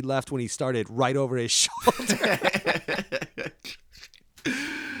that he left when he started right over his shoulder.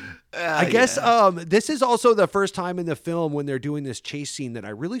 I guess this is also the first time in the film when they're doing this chase scene that I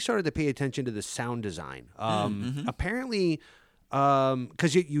really started to pay attention to the sound design. Apparently,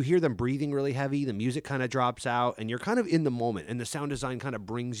 because you hear them breathing really heavy, the music kind of drops out, and you're kind of in the moment, and the sound design kind of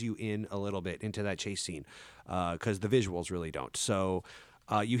brings you in a little bit into that chase scene because the visuals really don't. So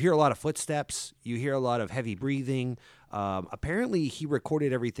you hear a lot of footsteps, you hear a lot of heavy breathing. Apparently, he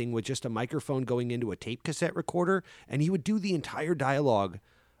recorded everything with just a microphone going into a tape cassette recorder, and he would do the entire dialogue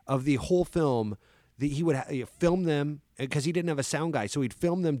of the whole film. He would film them because he didn't have a sound guy, so he'd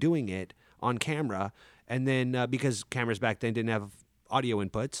film them doing it on camera. And then because cameras back then didn't have audio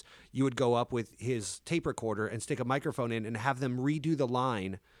inputs, you would go up with his tape recorder and stick a microphone in and have them redo the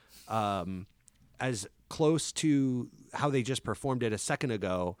line as close to how they just performed it a second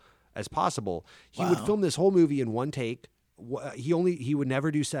ago as possible. He would film this whole movie in one take. He would never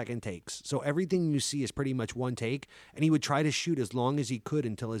do second takes. So everything you see is pretty much one take, and he would try to shoot as long as he could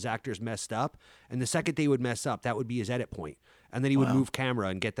until his actors messed up. And the second they would mess up, that would be his edit point. And then he would move camera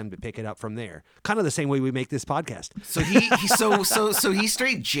and get them to pick it up from there. Kind of the same way we make this podcast. So he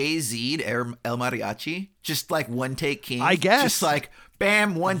straight Jay-Z'd El Mariachi, just like one take king. I guess. Just like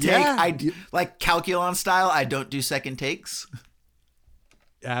bam, one take. I like Calculon style. I don't do second takes.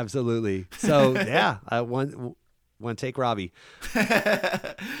 Absolutely. So yeah, one take Robbie.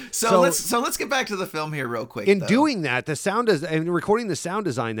 So let's get back to the film here real quick. In doing that, the sound and recording the sound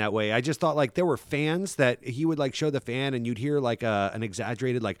design that way, I just thought like there were fans that he would like show the fan, and you'd hear like an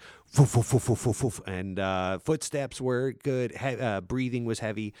exaggerated like foof, foof, foof, foof, foof, and footsteps were good. Breathing was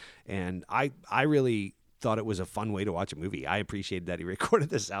heavy, and I really thought it was a fun way to watch a movie. I appreciated that he recorded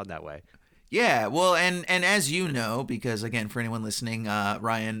the sound that way. Yeah, well, and as you know, because again, for anyone listening,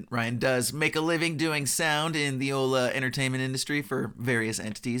 Ryan does make a living doing sound in the old entertainment industry for various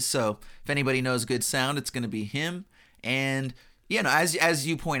entities. So if anybody knows good sound, it's going to be him. And you know, as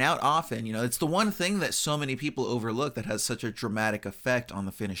you point out often, you know, it's the one thing that so many people overlook that has such a dramatic effect on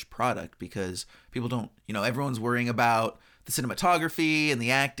the finished product, because people don't, you know, everyone's worrying about the cinematography and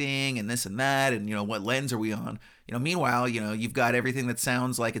the acting and this and that, and you know, what lens are we on? You know, meanwhile, you know, you've got everything that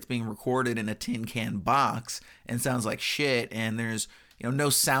sounds like it's being recorded in a tin can box and sounds like shit, and there's, you know, no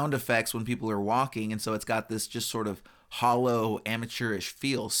sound effects when people are walking, and so it's got this just sort of hollow, amateurish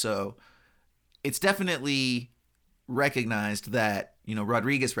feel. So it's definitely recognized that, you know,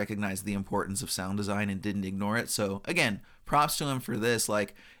 Rodriguez recognized the importance of sound design and didn't ignore it. So again, props to him for this.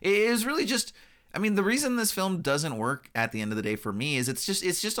 Like, it is really just, I mean, the reason this film doesn't work at the end of the day for me is it's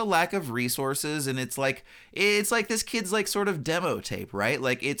just a lack of resources, and it's like this kid's like sort of demo tape, right?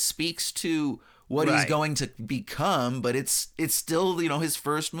 Like, it speaks to what he's Right. going to become, but it's still, you know, his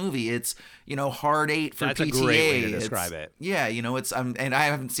first movie. It's, you know, hard 8 for That's PTA. a great way to It's- describe it. Yeah, you know, it's and I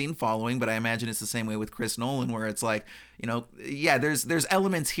haven't seen Following, but I imagine it's the same way with Chris Nolan, where it's like, you know, yeah, there's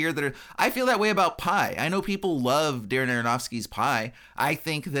elements here that are. I feel that way about Pi. I know people love Darren Aronofsky's Pi. I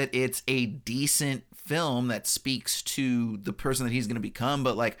think that it's a decent film that speaks to the person that he's going to become,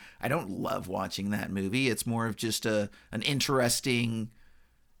 but like, I don't love watching that movie. It's more of just an interesting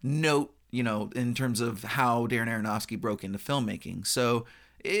note, you know, in terms of how Darren Aronofsky broke into filmmaking. So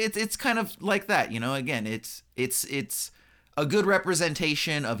it's kind of like that, you know. Again, it's a good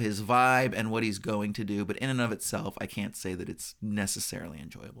representation of his vibe and what he's going to do, but in and of itself, I can't say that it's necessarily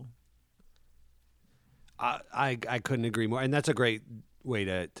enjoyable. I couldn't agree more, and that's a great way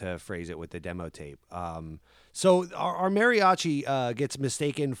to phrase it with the demo tape. So our mariachi gets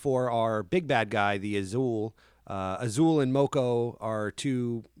mistaken for our big bad guy, the Azul. Azul and Moko are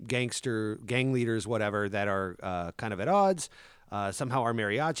two gang leaders, whatever, that are kind of at odds. Somehow our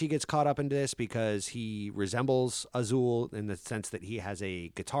mariachi gets caught up in this because he resembles Azul in the sense that he has a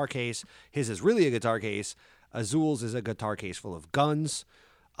guitar case. His is really a guitar case. Azul's is a guitar case full of guns.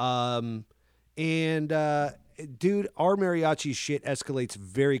 Dude, our mariachi shit escalates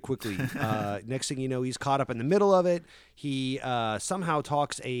very quickly. Next thing you know, he's caught up in the middle of it. He somehow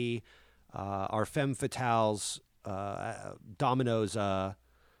talks our femme fatale's Domino's.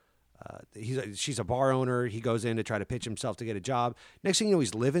 She's a bar owner. He goes in to try to pitch himself to get a job. Next thing you know,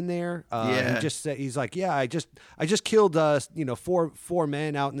 he's living there. Yeah. He's like, yeah, I just killed four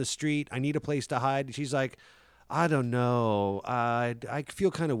men out in the street. I need a place to hide. She's like, I don't know. I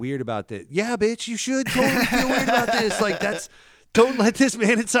feel kind of weird about this. Yeah, bitch, you should totally feel weird about this. Like, don't let this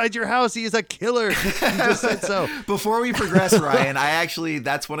man inside your house. He is a killer. You just said so. Before we progress, Ryan,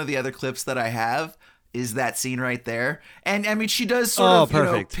 that's one of the other clips that I have, is that scene right there. And I mean, she does sort of,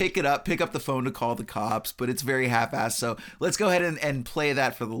 perfect. pick up the phone to call the cops, but it's very half-assed. So let's go ahead and play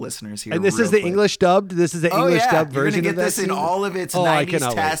that for the listeners here. And this real is the quick. English dubbed. This is the English dubbed version You're of gonna get that this in scene? all of its I cannot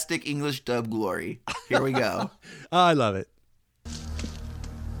wait. 90s-tastic English dub glory. Here we go. I love it.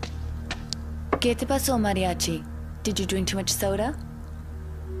 ¿Qué te pasó, mariachi? Did you drink too much soda?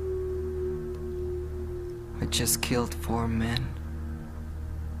 I just killed 4 men.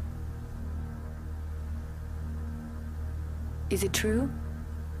 Is it true?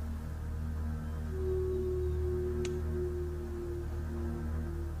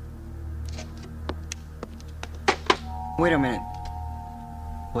 Wait a minute.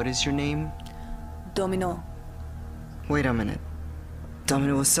 What is your name? Domino. Wait a minute.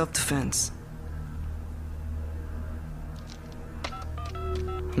 Domino was self-defense.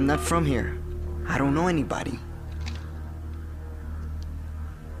 I'm not from here. I don't know anybody.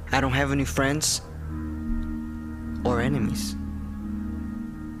 I don't have any friends or enemies.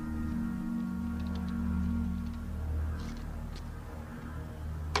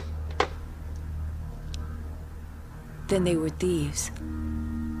 Then they were thieves.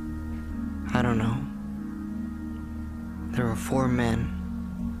 I don't know. There were 4 men.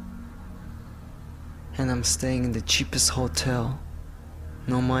 And I'm staying in the cheapest hotel.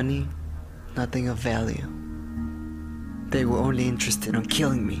 No money, nothing of value. They were only interested in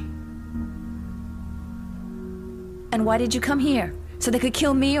killing me. And why did you come here? So they could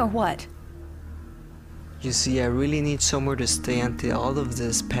kill me or what? You see, I really need somewhere to stay until all of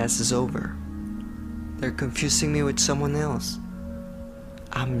this passes over. They're confusing me with someone else.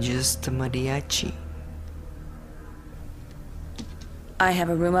 I'm just a mariachi. I have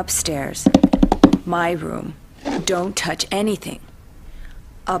a room upstairs. My room. Don't touch anything.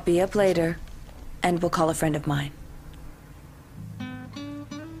 I'll be up later, and we'll call a friend of mine.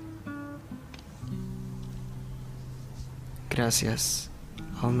 Gracias.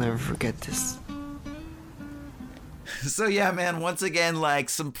 I'll never forget this. So yeah, man, once again, like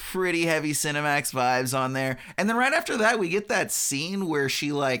some pretty heavy Cinemax vibes on there. And then right after that, we get that scene where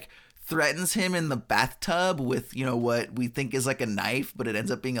she like threatens him in the bathtub with, you know, what we think is like a knife, but it ends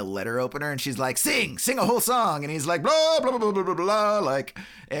up being a letter opener. And she's like, sing a whole song. And he's like, blah, blah, blah, blah, blah, blah, like,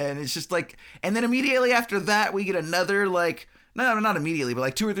 and it's just like, and then immediately after that, we get another like, no, not immediately, but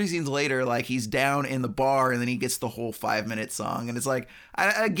like 2 or 3 scenes later, like he's down in the bar and then he gets the whole 5-minute song. And it's like,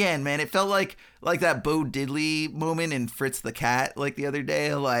 again, man, it felt like that Bo Diddley moment in Fritz the Cat, like the other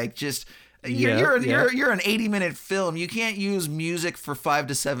day, like just, you're an 80-minute film. You can't use music for 5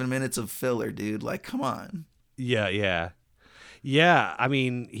 to 7 minutes of filler, dude. Like, come on. Yeah. I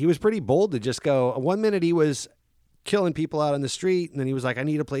mean, he was pretty bold to just go. 1 minute he was killing people out on the street. And then he was like, I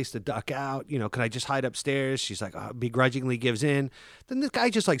need a place to duck out. You know, can I just hide upstairs? She's like, begrudgingly gives in. Then this guy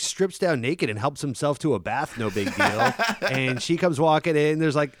just like strips down naked and helps himself to a bath. No big deal. And she comes walking in.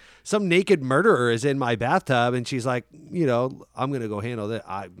 There's like some naked murderer is in my bathtub. And she's like, you know, I'm going to go handle that.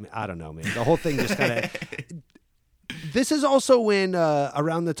 I don't know, man. The whole thing just kind of... This is also when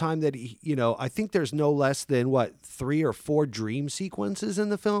around the time that I think there's no less than 3 or 4 dream sequences in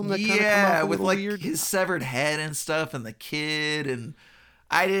the film that kind of come off with like weird. His severed head and stuff and the kid, and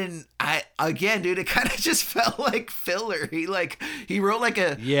again, dude, it kind of just felt like filler. He wrote like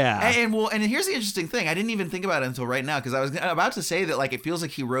a and here's the interesting thing. I didn't even think about it until right now, because I was about to say that like it feels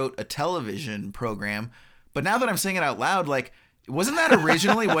like he wrote a television program, but now that I'm saying it out loud, like wasn't that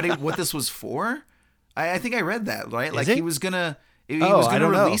originally what this was for? I think I read that, right? Like he was gonna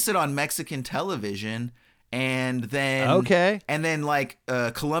release it on Mexican television, and then like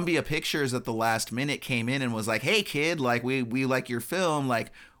Columbia Pictures at the last minute came in and was like, "Hey kid, like we like your film,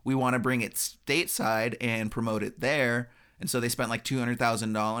 like we want to bring it stateside and promote it there." And so they spent like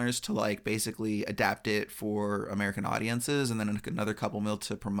 $200,000 to like basically adapt it for American audiences, and then another couple mil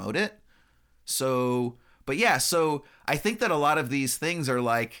to promote it. So, but yeah, so I think that a lot of these things are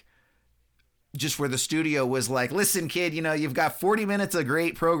like just where the studio was like, listen, kid, you've got 40 minutes of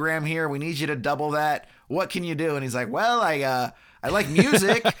great program here. We need you to double that. What can you do? And he's like, well, I like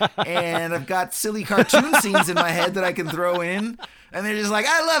music and I've got silly cartoon scenes in my head that I can throw in. And they're just like,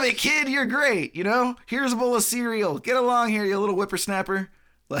 I love it, kid. You're great. Here's a bowl of cereal. Get along here, you little whippersnapper.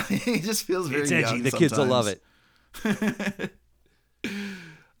 Like, it just feels very it's edgy. young The kids will love it.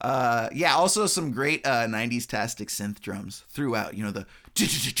 Yeah. Also some great 90s tastic synth drums throughout, the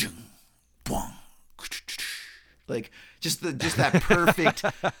like just that perfect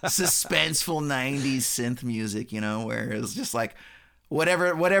suspenseful 90s synth music, where it was just like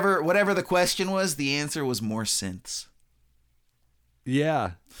whatever the question was, the answer was more synths.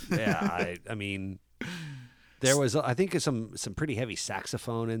 Yeah. I mean, there was, I think, some pretty heavy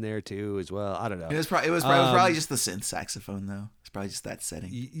saxophone in there too, as well. I don't know. It was probably just the synth saxophone though. It's probably just that setting.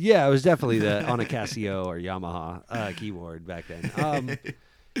 Yeah, it was definitely on a Casio or Yamaha keyboard back then.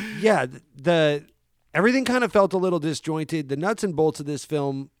 Yeah, everything kind of felt a little disjointed. The nuts and bolts of this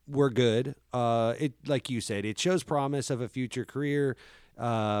film were good. It, like you said, it shows promise of a future career.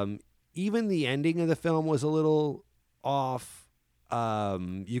 Even the ending of the film was a little off.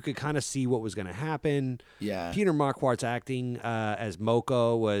 You could kind of see what was going to happen. Yeah. Peter Marquardt's acting as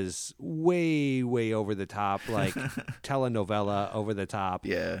Moko was way, way over the top, like telenovela over the top.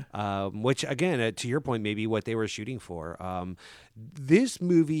 Yeah. Which, again, to your point, maybe what they were shooting for. This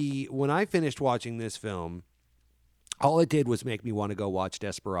movie, when I finished watching this film, all it did was make me want to go watch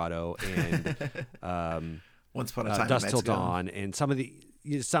Desperado and Once Upon a Time Dusk in Till Mexico. Dawn and some of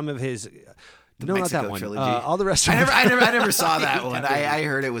his. No, Mexico not that one. trilogy. All the rest. I never saw that one. I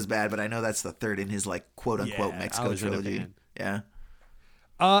heard it was bad, but I know that's the third in his like quote unquote Mexico trilogy. Yeah.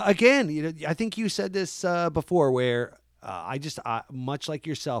 Again, I think you said this before, where I much like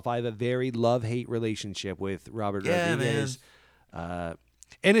yourself, I have a very love-hate relationship with Robert Rodriguez.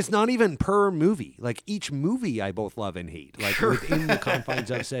 And it's not even per movie. Like each movie, I both love and hate, like within the confines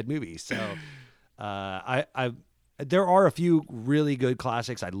of said movie. So, there are a few really good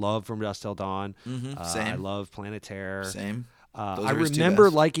classics I love from Dusk Till Dawn. Same. I love Planet Terror. Same. I remember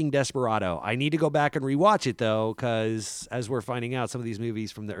liking Desperado. I need to go back and rewatch it, though, because as we're finding out, some of these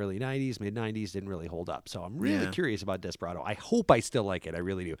movies from the early 90s, mid-90s didn't really hold up. So I'm really curious about Desperado. I hope I still like it. I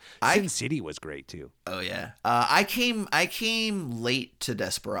really do. Sin City was great, too. Oh, yeah. I came late to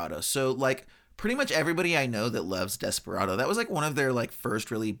Desperado. So, like, pretty much everybody I know that loves Desperado, that was, like, one of their, like, first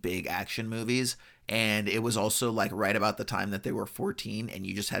really big action movies. And it was also like right about the time that they were 14, and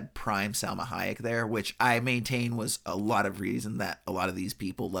you just had prime Salma Hayek there, which I maintain was a lot of reason that a lot of these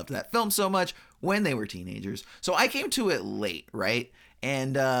people loved that film so much when they were teenagers. So I came to it late, right?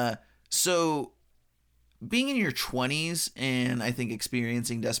 And so being in your 20s and I think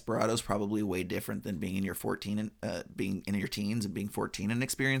experiencing Desperado is probably way different than being in your being in your teens and being 14 and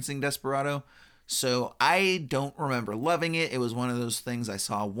experiencing Desperado. So I don't remember loving it. It was one of those things I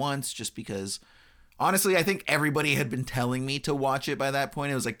saw once just because. Honestly, I think everybody had been telling me to watch it by that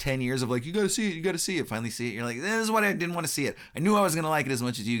point. It was like 10 years of like, you got to see it, you got to see it. Finally see it. You're like, this is what I didn't want to see it. I knew I was going to like it as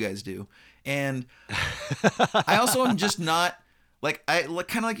much as you guys do. And I also am just not, like, kind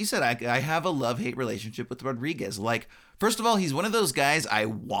of like you said, I have a love-hate relationship with Rodriguez. Like, first of all, he's one of those guys I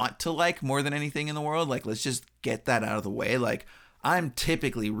want to like more than anything in the world. Like, let's just get that out of the way. Like, I'm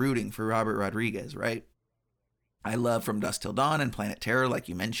typically rooting for Robert Rodriguez, right? I love From Dusk Till Dawn and Planet Terror, like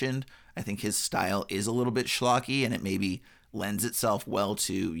you mentioned. I think his style is a little bit schlocky, and it maybe lends itself well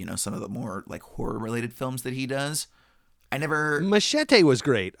to, you know, some of the more like horror related films that he does. I never. Machete was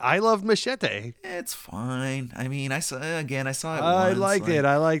great. I loved Machete. It's fine. I mean, I saw it once. I liked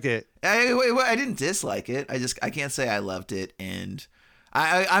it. I didn't dislike it. I can't say I loved it, and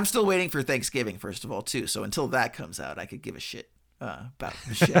I'm still waiting for Thanksgiving, first of all, too. So until that comes out, I could give a shit about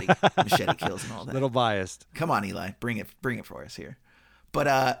machete kills and all that. Little biased. Come on, Eli, bring it for us here.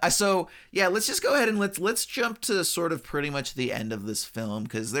 But so yeah, let's just go ahead and let's jump to sort of pretty much the end of this film,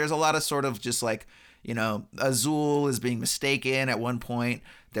 because there's a lot of sort of just like, you know, Azul is being mistaken at one point.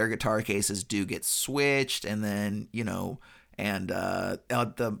 Their guitar cases do get switched, and then, you know, and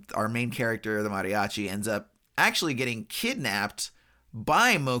our main character, the mariachi, ends up actually getting kidnapped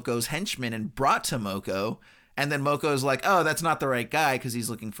by Moko's henchmen and brought to Moko. And then Moko's like, oh, that's not the right guy because he's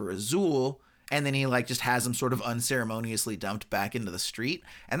looking for Azul. And then he like just has him sort of unceremoniously dumped back into the street.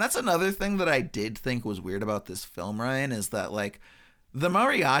 And that's another thing that I did think was weird about this film, Ryan, is that like the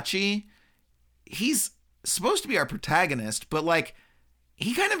mariachi, he's supposed to be our protagonist, but like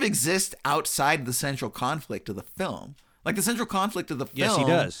he kind of exists outside the central conflict of the film. Like the central conflict of the film Yes, he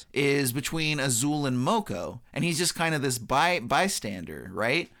does. is between Azul and Moko, and he's just kind of this bystander,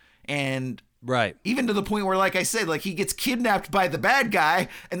 right? And Right. even to the point where, like I said, like he gets kidnapped by the bad guy,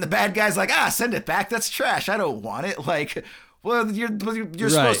 and the bad guy's like, send it back. That's trash. I don't want it. Like, well, you're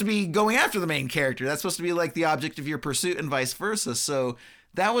supposed to be going after the main character. That's supposed to be like the object of your pursuit, and vice versa. So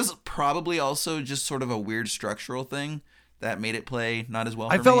that was probably also just sort of a weird structural thing that made it play not as well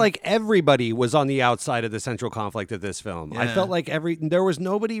for I felt me. like everybody was on the outside of the central conflict of this film. I Yeah. felt like there was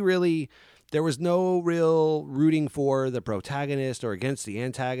no real rooting for the protagonist or against the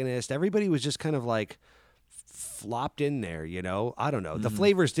antagonist. Everybody was just kind of like flopped in there, you know? I don't know. The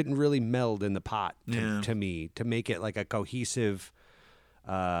flavors didn't really meld in the pot to me to make it like a cohesive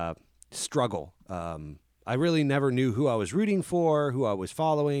struggle. I really never knew who I was rooting for, who I was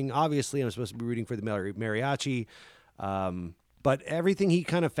following. Obviously, I'm supposed to be rooting for the mariachi. But everything he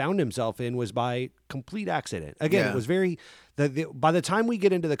kind of found himself in was by complete accident. Again, Yeah. it was very. By the time we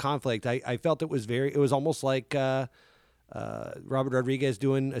get into the conflict, I felt it was almost like Robert Rodriguez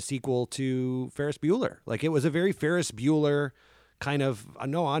doing a sequel to Ferris Bueller. Like it was a very Ferris Bueller kind of.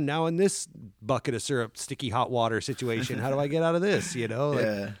 No, I'm now in this bucket of syrup, sticky hot water situation. How do I get out of this? You know.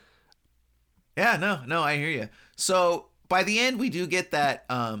 Like, Yeah, no, I hear you. So by the end, we do get that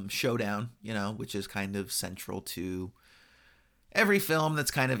showdown, you know, which is kind of central to every film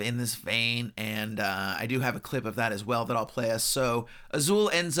that's kind of in this vein. And I do have a clip of that as well that I'll play us. So Azul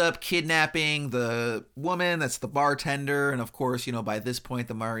ends up kidnapping the woman that's the bartender. And of course, you know, by this point,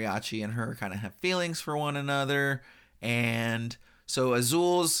 the mariachi and her kind of have feelings for one another. And so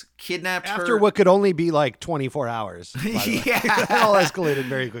Azul's kidnapped her. after what could only be like 24 hours. By the way. Yeah. It all escalated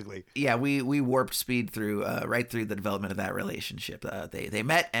very quickly. Yeah, we warped speed through right through the development of that relationship. They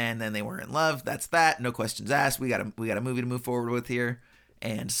met and then they were in love. That's that. No questions asked. We got a movie to move forward with here,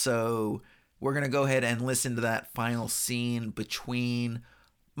 and so we're gonna go ahead and listen to that final scene between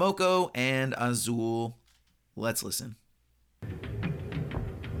Moko and Azul. Let's listen.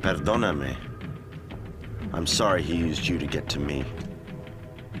 Perdóname. I'm sorry he used you to get to me.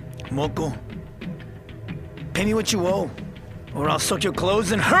 Moko, pay me what you owe, or I'll soak your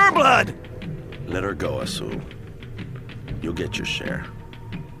clothes in her blood! Let her go, Azul. You'll get your share.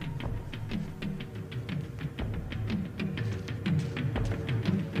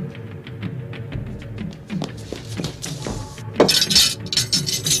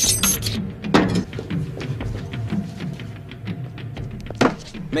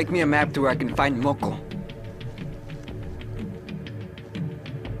 Make me a map to where I can find Moko.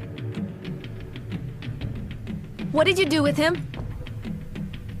 What did you do with him?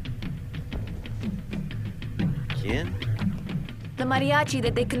 ¿Quién? The mariachi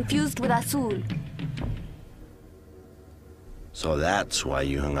that they confused with Azul. So that's why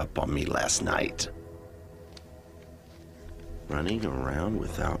you hung up on me last night. Running around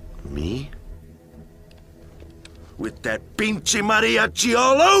without me? With that pinche mariachi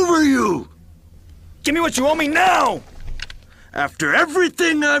all over you! Give me what you owe me now! After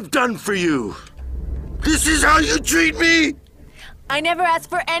everything I've done for you! This is how you treat me? I never asked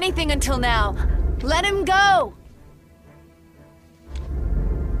for anything until now. Let him go!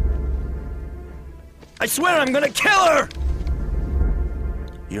 I swear I'm gonna kill her!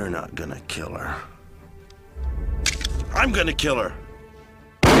 You're not gonna kill her. I'm gonna kill her!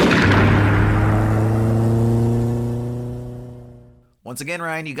 Once again,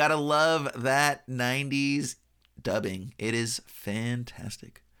 Ryan, you gotta love that 90s dubbing. It is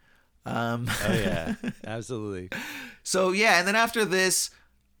fantastic. Oh yeah, absolutely. So yeah, and then after this,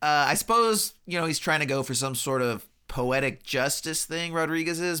 I suppose, you know, he's trying to go for some sort of poetic justice thing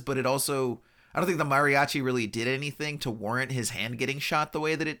Rodriguez is, but it also, I don't think the mariachi really did anything to warrant his hand getting shot the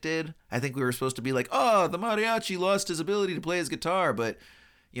way that it did. I think we were supposed to be like, oh, the mariachi lost his ability to play his guitar, but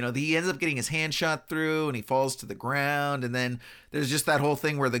he ends up getting his hand shot through and he falls to the ground. And then there's just that whole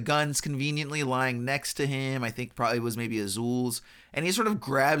thing where the gun's conveniently lying next to him. I think probably was maybe Azul's. And he sort of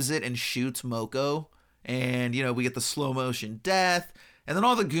grabs it and shoots Moko. And, we get the slow motion death. And then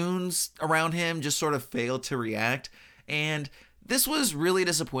all the goons around him just sort of fail to react. And this was really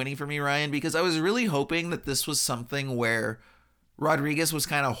disappointing for me, Ryan, because I was really hoping that this was something where Rodriguez was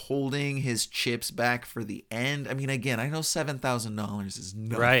kind of holding his chips back for the end. I mean, again, I know $7,000 is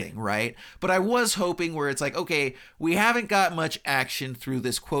nothing, right? But I was hoping where it's like, okay, we haven't got much action through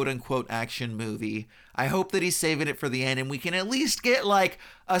this quote-unquote action movie. I hope that he's saving it for the end and we can at least get like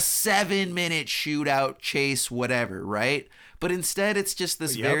a 7-minute shootout chase, whatever, right? But instead, it's just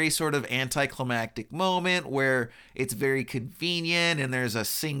this very sort of anticlimactic moment where it's very convenient and there's a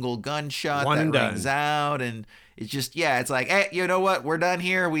single gunshot that rings out, and it's just it's like, hey, you know what? We're done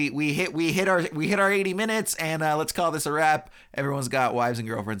here. We hit our 80 minutes, and let's call this a wrap. Everyone's got wives and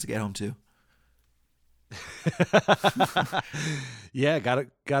girlfriends to get home to. Yeah,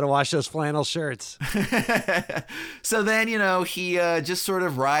 gotta wash those flannel shirts. So then, he just sort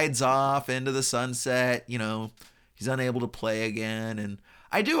of rides off into the sunset. He's unable to play again. And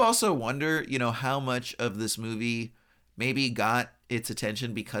I do also wonder, how much of this movie maybe got its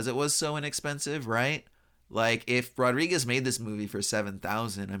attention because it was so inexpensive, right? Like, if Rodriguez made this movie for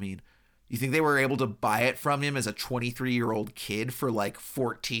 $7,000, I mean, you think they were able to buy it from him as a 23-year-old kid for like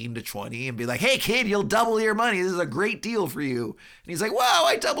 14 to 20 and be like, hey, kid, you'll double your money. This is a great deal for you. And he's like, wow,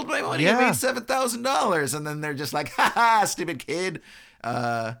 I doubled my money. I made $7,000. And then they're just like, ha ha, stupid kid.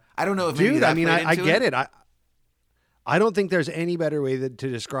 I don't know if maybe that played into I get it. I don't think there's any better way to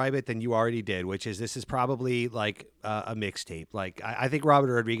describe it than you already did, which is this is probably like a mixtape. Like, I think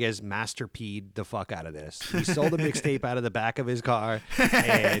Robert Rodriguez Master P'd the fuck out of this. He sold a mixtape out of the back of his car,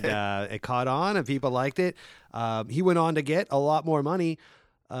 and it caught on, and people liked it. He went on to get a lot more money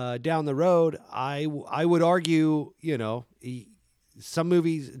down the road. I would argue, some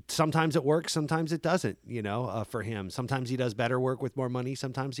movies, sometimes it works, sometimes it doesn't, for him. Sometimes he does better work with more money,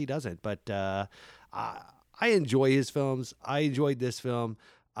 sometimes he doesn't. But I enjoy his films. I enjoyed this film.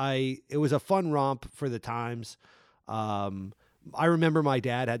 It was a fun romp for the times. I remember my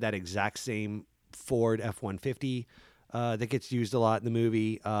dad had that exact same Ford F-150 that gets used a lot in the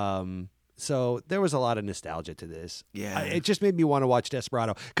movie. So there was a lot of nostalgia to this. Yeah. It just made me want to watch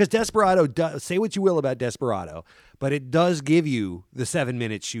Desperado. Because Desperado, say what you will about Desperado, but it does give you the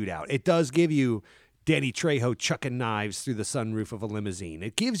 7-minute shootout. It does give you Danny Trejo chucking knives through the sunroof of a limousine.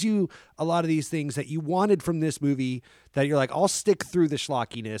 It gives you a lot of these things that you wanted from this movie that you're like, I'll stick through the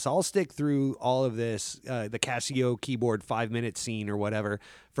schlockiness. I'll stick through all of this, the Casio keyboard 5-minute scene or whatever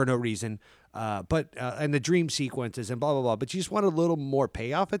for no reason. And the dream sequences and blah, blah, blah. But you just want a little more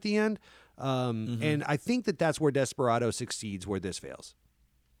payoff at the end. And I think that's where Desperado succeeds, where this fails.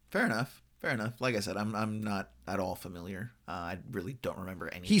 Fair enough. Like I said, I'm not at all familiar. I really don't remember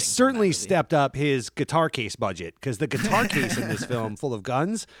anything. He certainly stepped up his guitar case budget, because the guitar case in this film, full of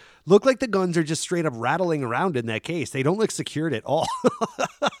guns, look like the guns are just straight up rattling around in that case. They don't look secured at all.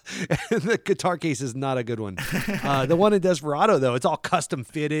 The guitar case is not a good one. The one in Desperado, though, it's all custom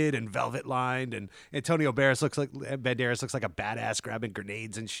fitted and velvet lined, and Antonio Banderas looks like a badass grabbing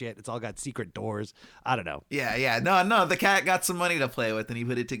grenades and shit. It's all got secret doors. I don't know. Yeah. No, the cat got some money to play with, and he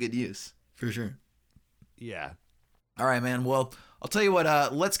put it to good use. For sure. Yeah. All right, man. Well, I'll tell you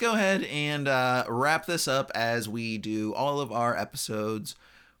what, let's go ahead and wrap this up as we do all of our episodes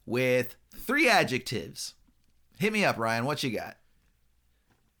with 3 adjectives. Hit me up, Ryan. What you got?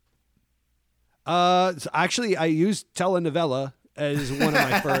 Actually, I used telenovela as one of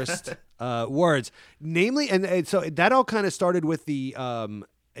my first words. Namely, and so that all kind of started with the...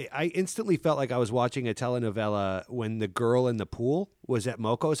 I instantly felt like I was watching a telenovela when the girl in the pool was at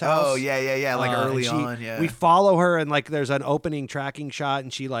Moko's house. Oh, yeah. Like early on, yeah. We follow her, and like there's an opening tracking shot,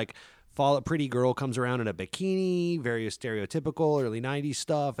 and she like a pretty girl comes around in a bikini, very stereotypical early 90s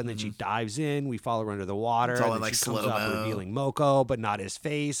stuff, and then she dives in. We follow her under the water. It's all and in like she comes slow-mo. up revealing Moko, but not his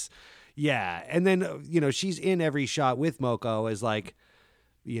face. Yeah, and then she's in every shot with Moko as like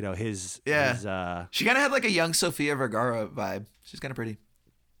his. She kind of had like a young Sofia Vergara vibe. She's kind of pretty.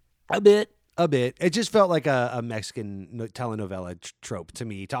 A bit. It just felt like a Mexican telenovela trope to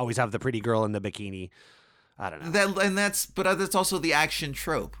me, to always have the pretty girl in the bikini. I don't know. That's also the action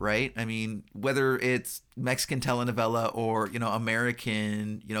trope, right? I mean, whether it's Mexican telenovela or,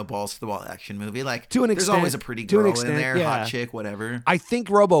 American, balls to the wall action movie, like to an there's extent, always a pretty girl in there, yeah. hot chick, whatever. I think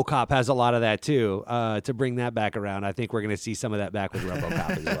RoboCop has a lot of that too. To bring that back around, I think we're going to see some of that back with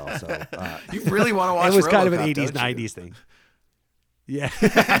RoboCop as well. So you really want to watch? It was RoboCop, kind of an 80s, don't you? 90s thing. Yeah,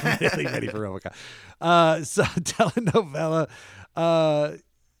 I'm really ready for RoboCop. So telenovela,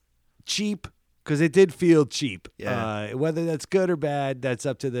 cheap. Because it did feel cheap. Yeah. Whether that's good or bad, that's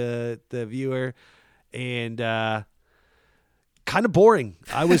up to the viewer. And kind of boring.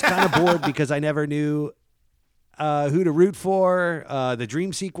 I was kind of bored because I never knew who to root for. The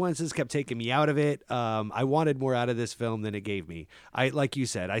dream sequences kept taking me out of it. I wanted more out of this film than it gave me. Like you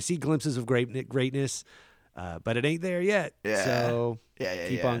said, I see glimpses of greatness, but it ain't there yet. Yeah. So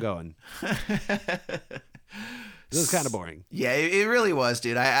keep on going. It was kind of boring. Yeah, it really was,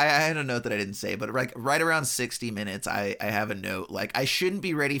 dude. I had a note that I didn't say, but right around 60 minutes, I have a note. Like, I shouldn't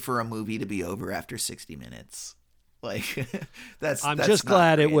be ready for a movie to be over after 60 minutes. Like, I'm just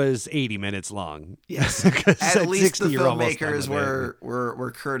glad it was 80 minutes long. Yes. At least the filmmakers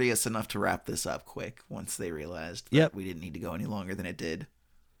were courteous enough to wrap this up quick once they realized that we didn't need to go any longer than it did.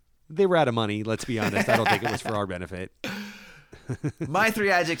 They were out of money, let's be honest. I don't think it was for our benefit. My 3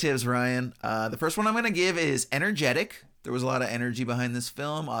 adjectives, Ryan. The first one I'm going to give is energetic. There was a lot of energy behind this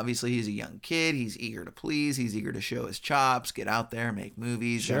film. Obviously, he's a young kid. He's eager to please. He's eager to show his chops, get out there, make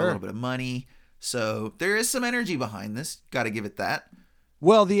movies, get a little bit of money. So there is some energy behind this. Got to give it that.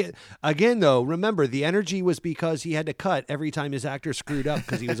 Well, again, though, remember, the energy was because he had to cut every time his actor screwed up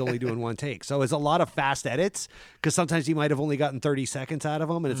because he was only doing one take. So it's a lot of fast edits because sometimes he might have only gotten 30 seconds out of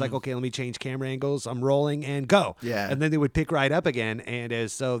them. And it's like, okay, let me change camera angles. I'm rolling and go. Yeah. And then they would pick right up again.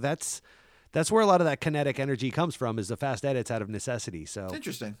 And so that's where a lot of that kinetic energy comes from, is the fast edits out of necessity. So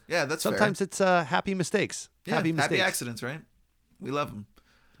interesting. Yeah, that's sometimes fair. It's happy mistakes. Yeah, happy accidents, right? We love them.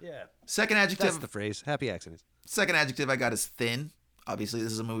 Yeah. Second adjective. That's the phrase. Happy accidents. Second adjective I got is thin. Obviously,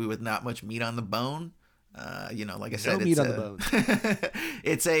 this is a movie with not much meat on the bone. Like I said, no meat on the bone.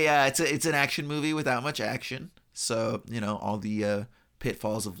 It's an action movie without much action. So, all the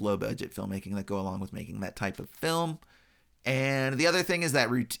pitfalls of low budget filmmaking that go along with making that type of film. And the other thing is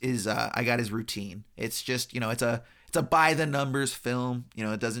I got his routine. It's just, it's a by the numbers film.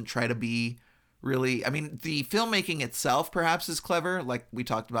 It doesn't try to be really, the filmmaking itself perhaps is clever, like we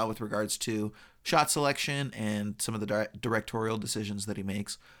talked about with regards to shot selection and some of the directorial decisions that he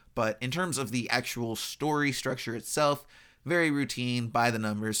makes. But in terms of the actual story structure itself, very routine, by the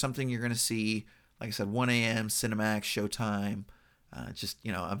numbers, something you're going to see, like I said, 1 a.m., Cinemax, Showtime, just,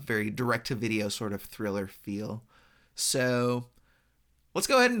 a very direct-to-video sort of thriller feel. So let's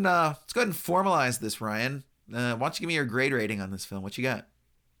go ahead and formalize this, Ryan. Why don't you give me your grade rating on this film? What you got?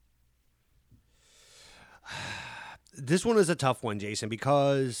 This one is a tough one, Jason,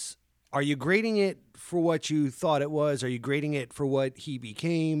 because are you grading it for what you thought it was? Are you grading it for what he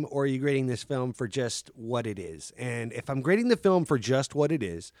became? Or are you grading this film for just what it is? And if I'm grading the film for just what it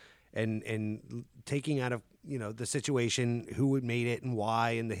is and taking out of, the situation, who had made it and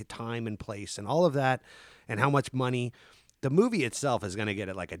why and the time and place and all of that and how much money, the movie itself is going to get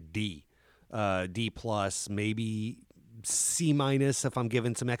it like a D, D plus, maybe C minus if I'm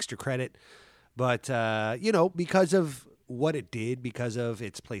giving some extra credit. But, because of what it did, because of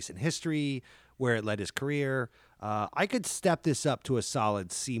its place in history, where it led his career, I could step this up to a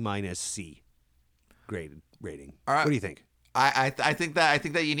solid C minus C graded rating. All right. What do you think? I think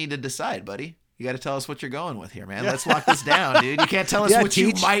that you need to decide, buddy. You got to tell us what you're going with here, man. Let's lock this down, dude. You can't tell us what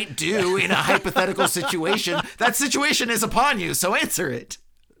you might do in a hypothetical situation. That situation is upon you, so answer it.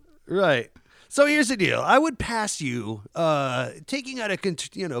 Right. So here's the deal. I would pass you, taking out of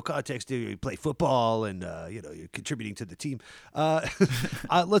context, you play football and you're contributing to the team.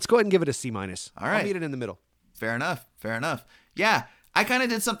 Let's go ahead and give it a C minus. All right. I'll meet it in the middle. Fair enough. Yeah, I kind of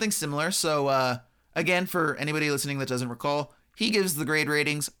did something similar. So again, for anybody listening that doesn't recall, he gives the grade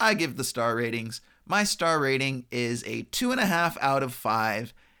ratings. I give the star ratings. My star rating is a 2.5 out of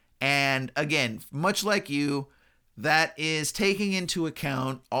 5. And again, much like you, that is taking into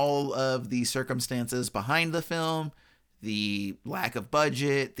account all of the circumstances behind the film, the lack of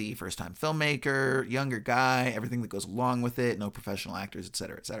budget, the first-time filmmaker, younger guy, everything that goes along with it, no professional actors,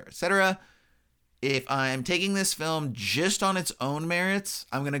 etc., etc., etc. If I'm taking this film just on its own merits,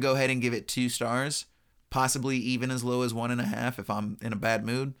 I'm going to go ahead and give it 2 stars, possibly even as low as 1.5 if I'm in a bad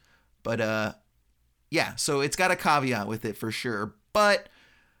mood. But yeah, so it's got a caveat with it for sure. But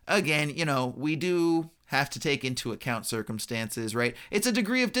again, we do have to take into account circumstances, right? It's a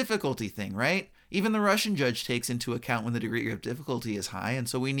degree of difficulty thing, right? Even the Russian judge takes into account when the degree of difficulty is high, and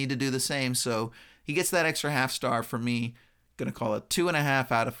so we need to do the same. So he gets that extra half star from me. Gonna call it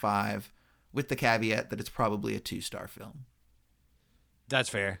 2.5 out of 5, with the caveat that it's probably a 2-star film. That's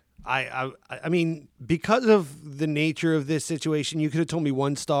fair. I mean, because of the nature of this situation, you could have told me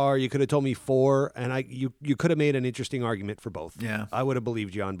 1 star, you could have told me 4, and you could have made an interesting argument for both. Yeah. I would have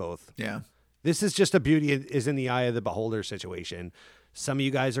believed you on both. Yeah. This is just a beauty is in the eye of the beholder situation. Some of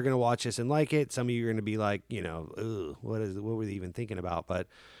you guys are going to watch this and like it. Some of you are going to be like, ugh, what were they even thinking about? But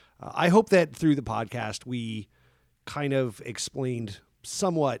I hope that through the podcast, we kind of explained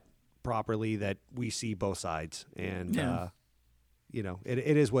somewhat properly that we see both sides, and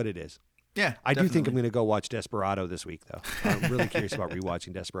it is what it is. Yeah, I do think I'm going to go watch Desperado this week, though. I'm really curious about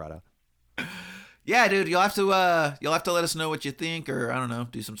rewatching Desperado. Yeah, dude, you'll have to let us know what you think, or I don't know,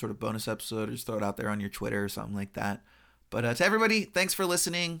 do some sort of bonus episode, or just throw it out there on your Twitter or something like that. But to everybody, thanks for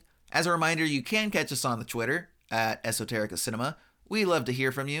listening. As a reminder, you can catch us on the Twitter at Esoterica Cinema. We love to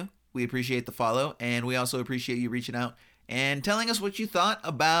hear from you. We appreciate the follow, and we also appreciate you reaching out and telling us what you thought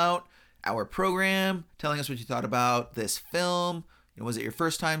about our program, telling us what you thought about this film. Was it your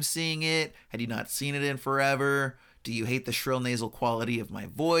first time seeing it? Had you not seen it in forever? Do you hate the shrill nasal quality of my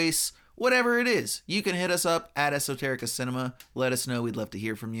voice? Whatever it is, you can hit us up at Esoterica Cinema. Let us know. We'd love to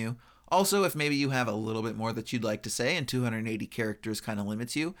hear from you. Also, if maybe you have a little bit more that you'd like to say and 280 characters kind of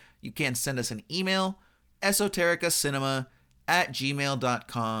limits you, you can send us an email,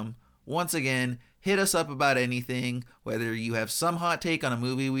 esotericacinema@gmail.com. Once again, hit us up about anything, whether you have some hot take on a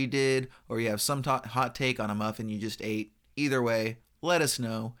movie we did or you have some hot take on a muffin you just ate. Either way, let us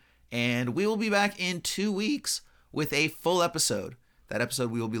know. And we will be back in 2 weeks with a full episode. That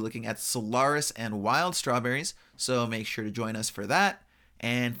episode, we will be looking at Solaris and Wild Strawberries, so make sure to join us for that.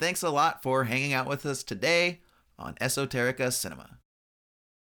 And thanks a lot for hanging out with us today on Esoterica Cinema.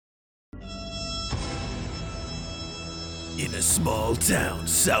 In a small town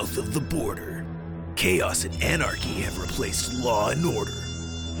south of the border, chaos and anarchy have replaced law and order,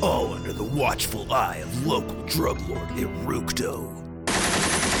 all under the watchful eye of local drug lord Eructo.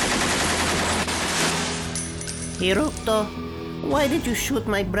 Eructo, why did you shoot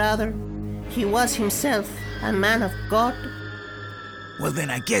my brother? He was himself a man of God. Well,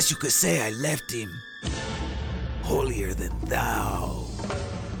 then I guess you could say I left him holier than thou.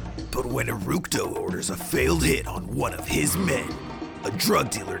 But when Eructo orders a failed hit on one of his men, a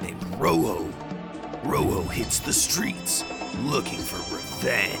drug dealer named Rojo hits the streets looking for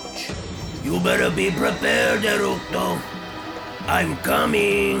revenge. You better be prepared, Eructo. I'm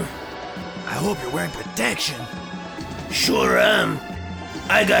coming. I hope you're wearing protection. Sure am.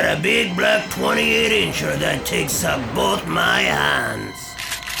 I got a big black 28-incher that takes up both my hands.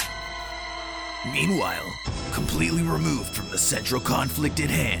 Meanwhile, completely removed from the central conflict at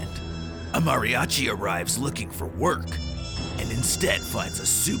hand, a mariachi arrives looking for work, and instead finds a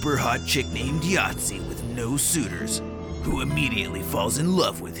super hot chick named Yahtzee with no suitors, who immediately falls in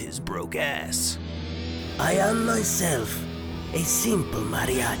love with his broke ass. I am myself a simple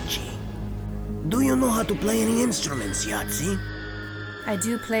mariachi. Do you know how to play any instruments, Yahtzee? I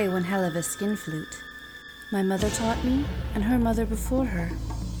do play one hell of a skin flute. My mother taught me, and her mother before her.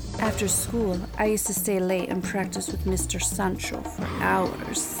 After school, I used to stay late and practice with Mr. Sancho for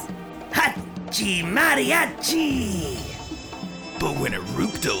hours. Hachi mariachi! But when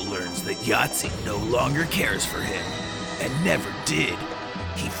Eructo learns that Yahtzee no longer cares for him, and never did,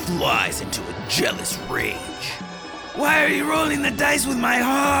 he flies into a jealous rage. Why are you rolling the dice with my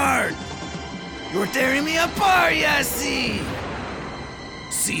heart? You're tearing me apart, Yahtzee!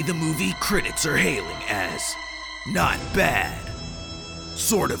 See the movie critics are hailing as not bad,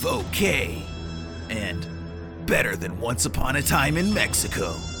 sort of okay, and better than Once Upon a Time in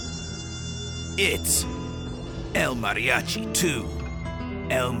Mexico. It's El Mariachi 2,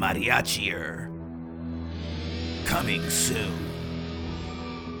 El Mariachier. Coming soon.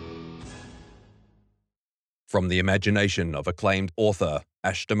 From the imagination of acclaimed author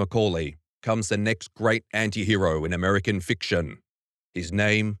Ashton Macaulay comes the next great anti-hero in American fiction. His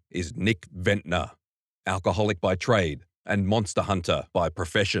name is Nick Ventnor, alcoholic by trade and monster hunter by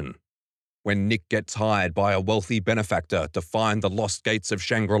profession. When Nick gets hired by a wealthy benefactor to find the lost gates of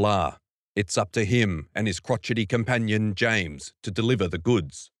Shangri-La, it's up to him and his crotchety companion James to deliver the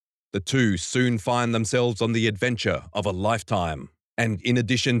goods. The two soon find themselves on the adventure of a lifetime. And in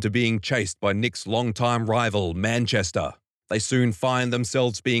addition to being chased by Nick's longtime rival, Manchester, they soon find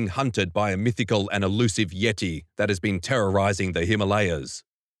themselves being hunted by a mythical and elusive Yeti that has been terrorizing the Himalayas.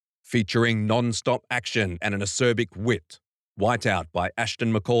 Featuring non-stop action and an acerbic wit, Whiteout by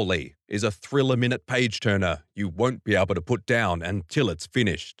Ashton Macaulay is a thriller-minute page-turner you won't be able to put down until it's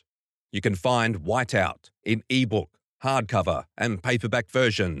finished. You can find Whiteout in ebook, hardcover, and paperback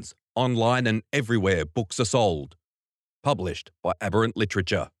versions online and everywhere books are sold. Published by Aberrant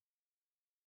Literature.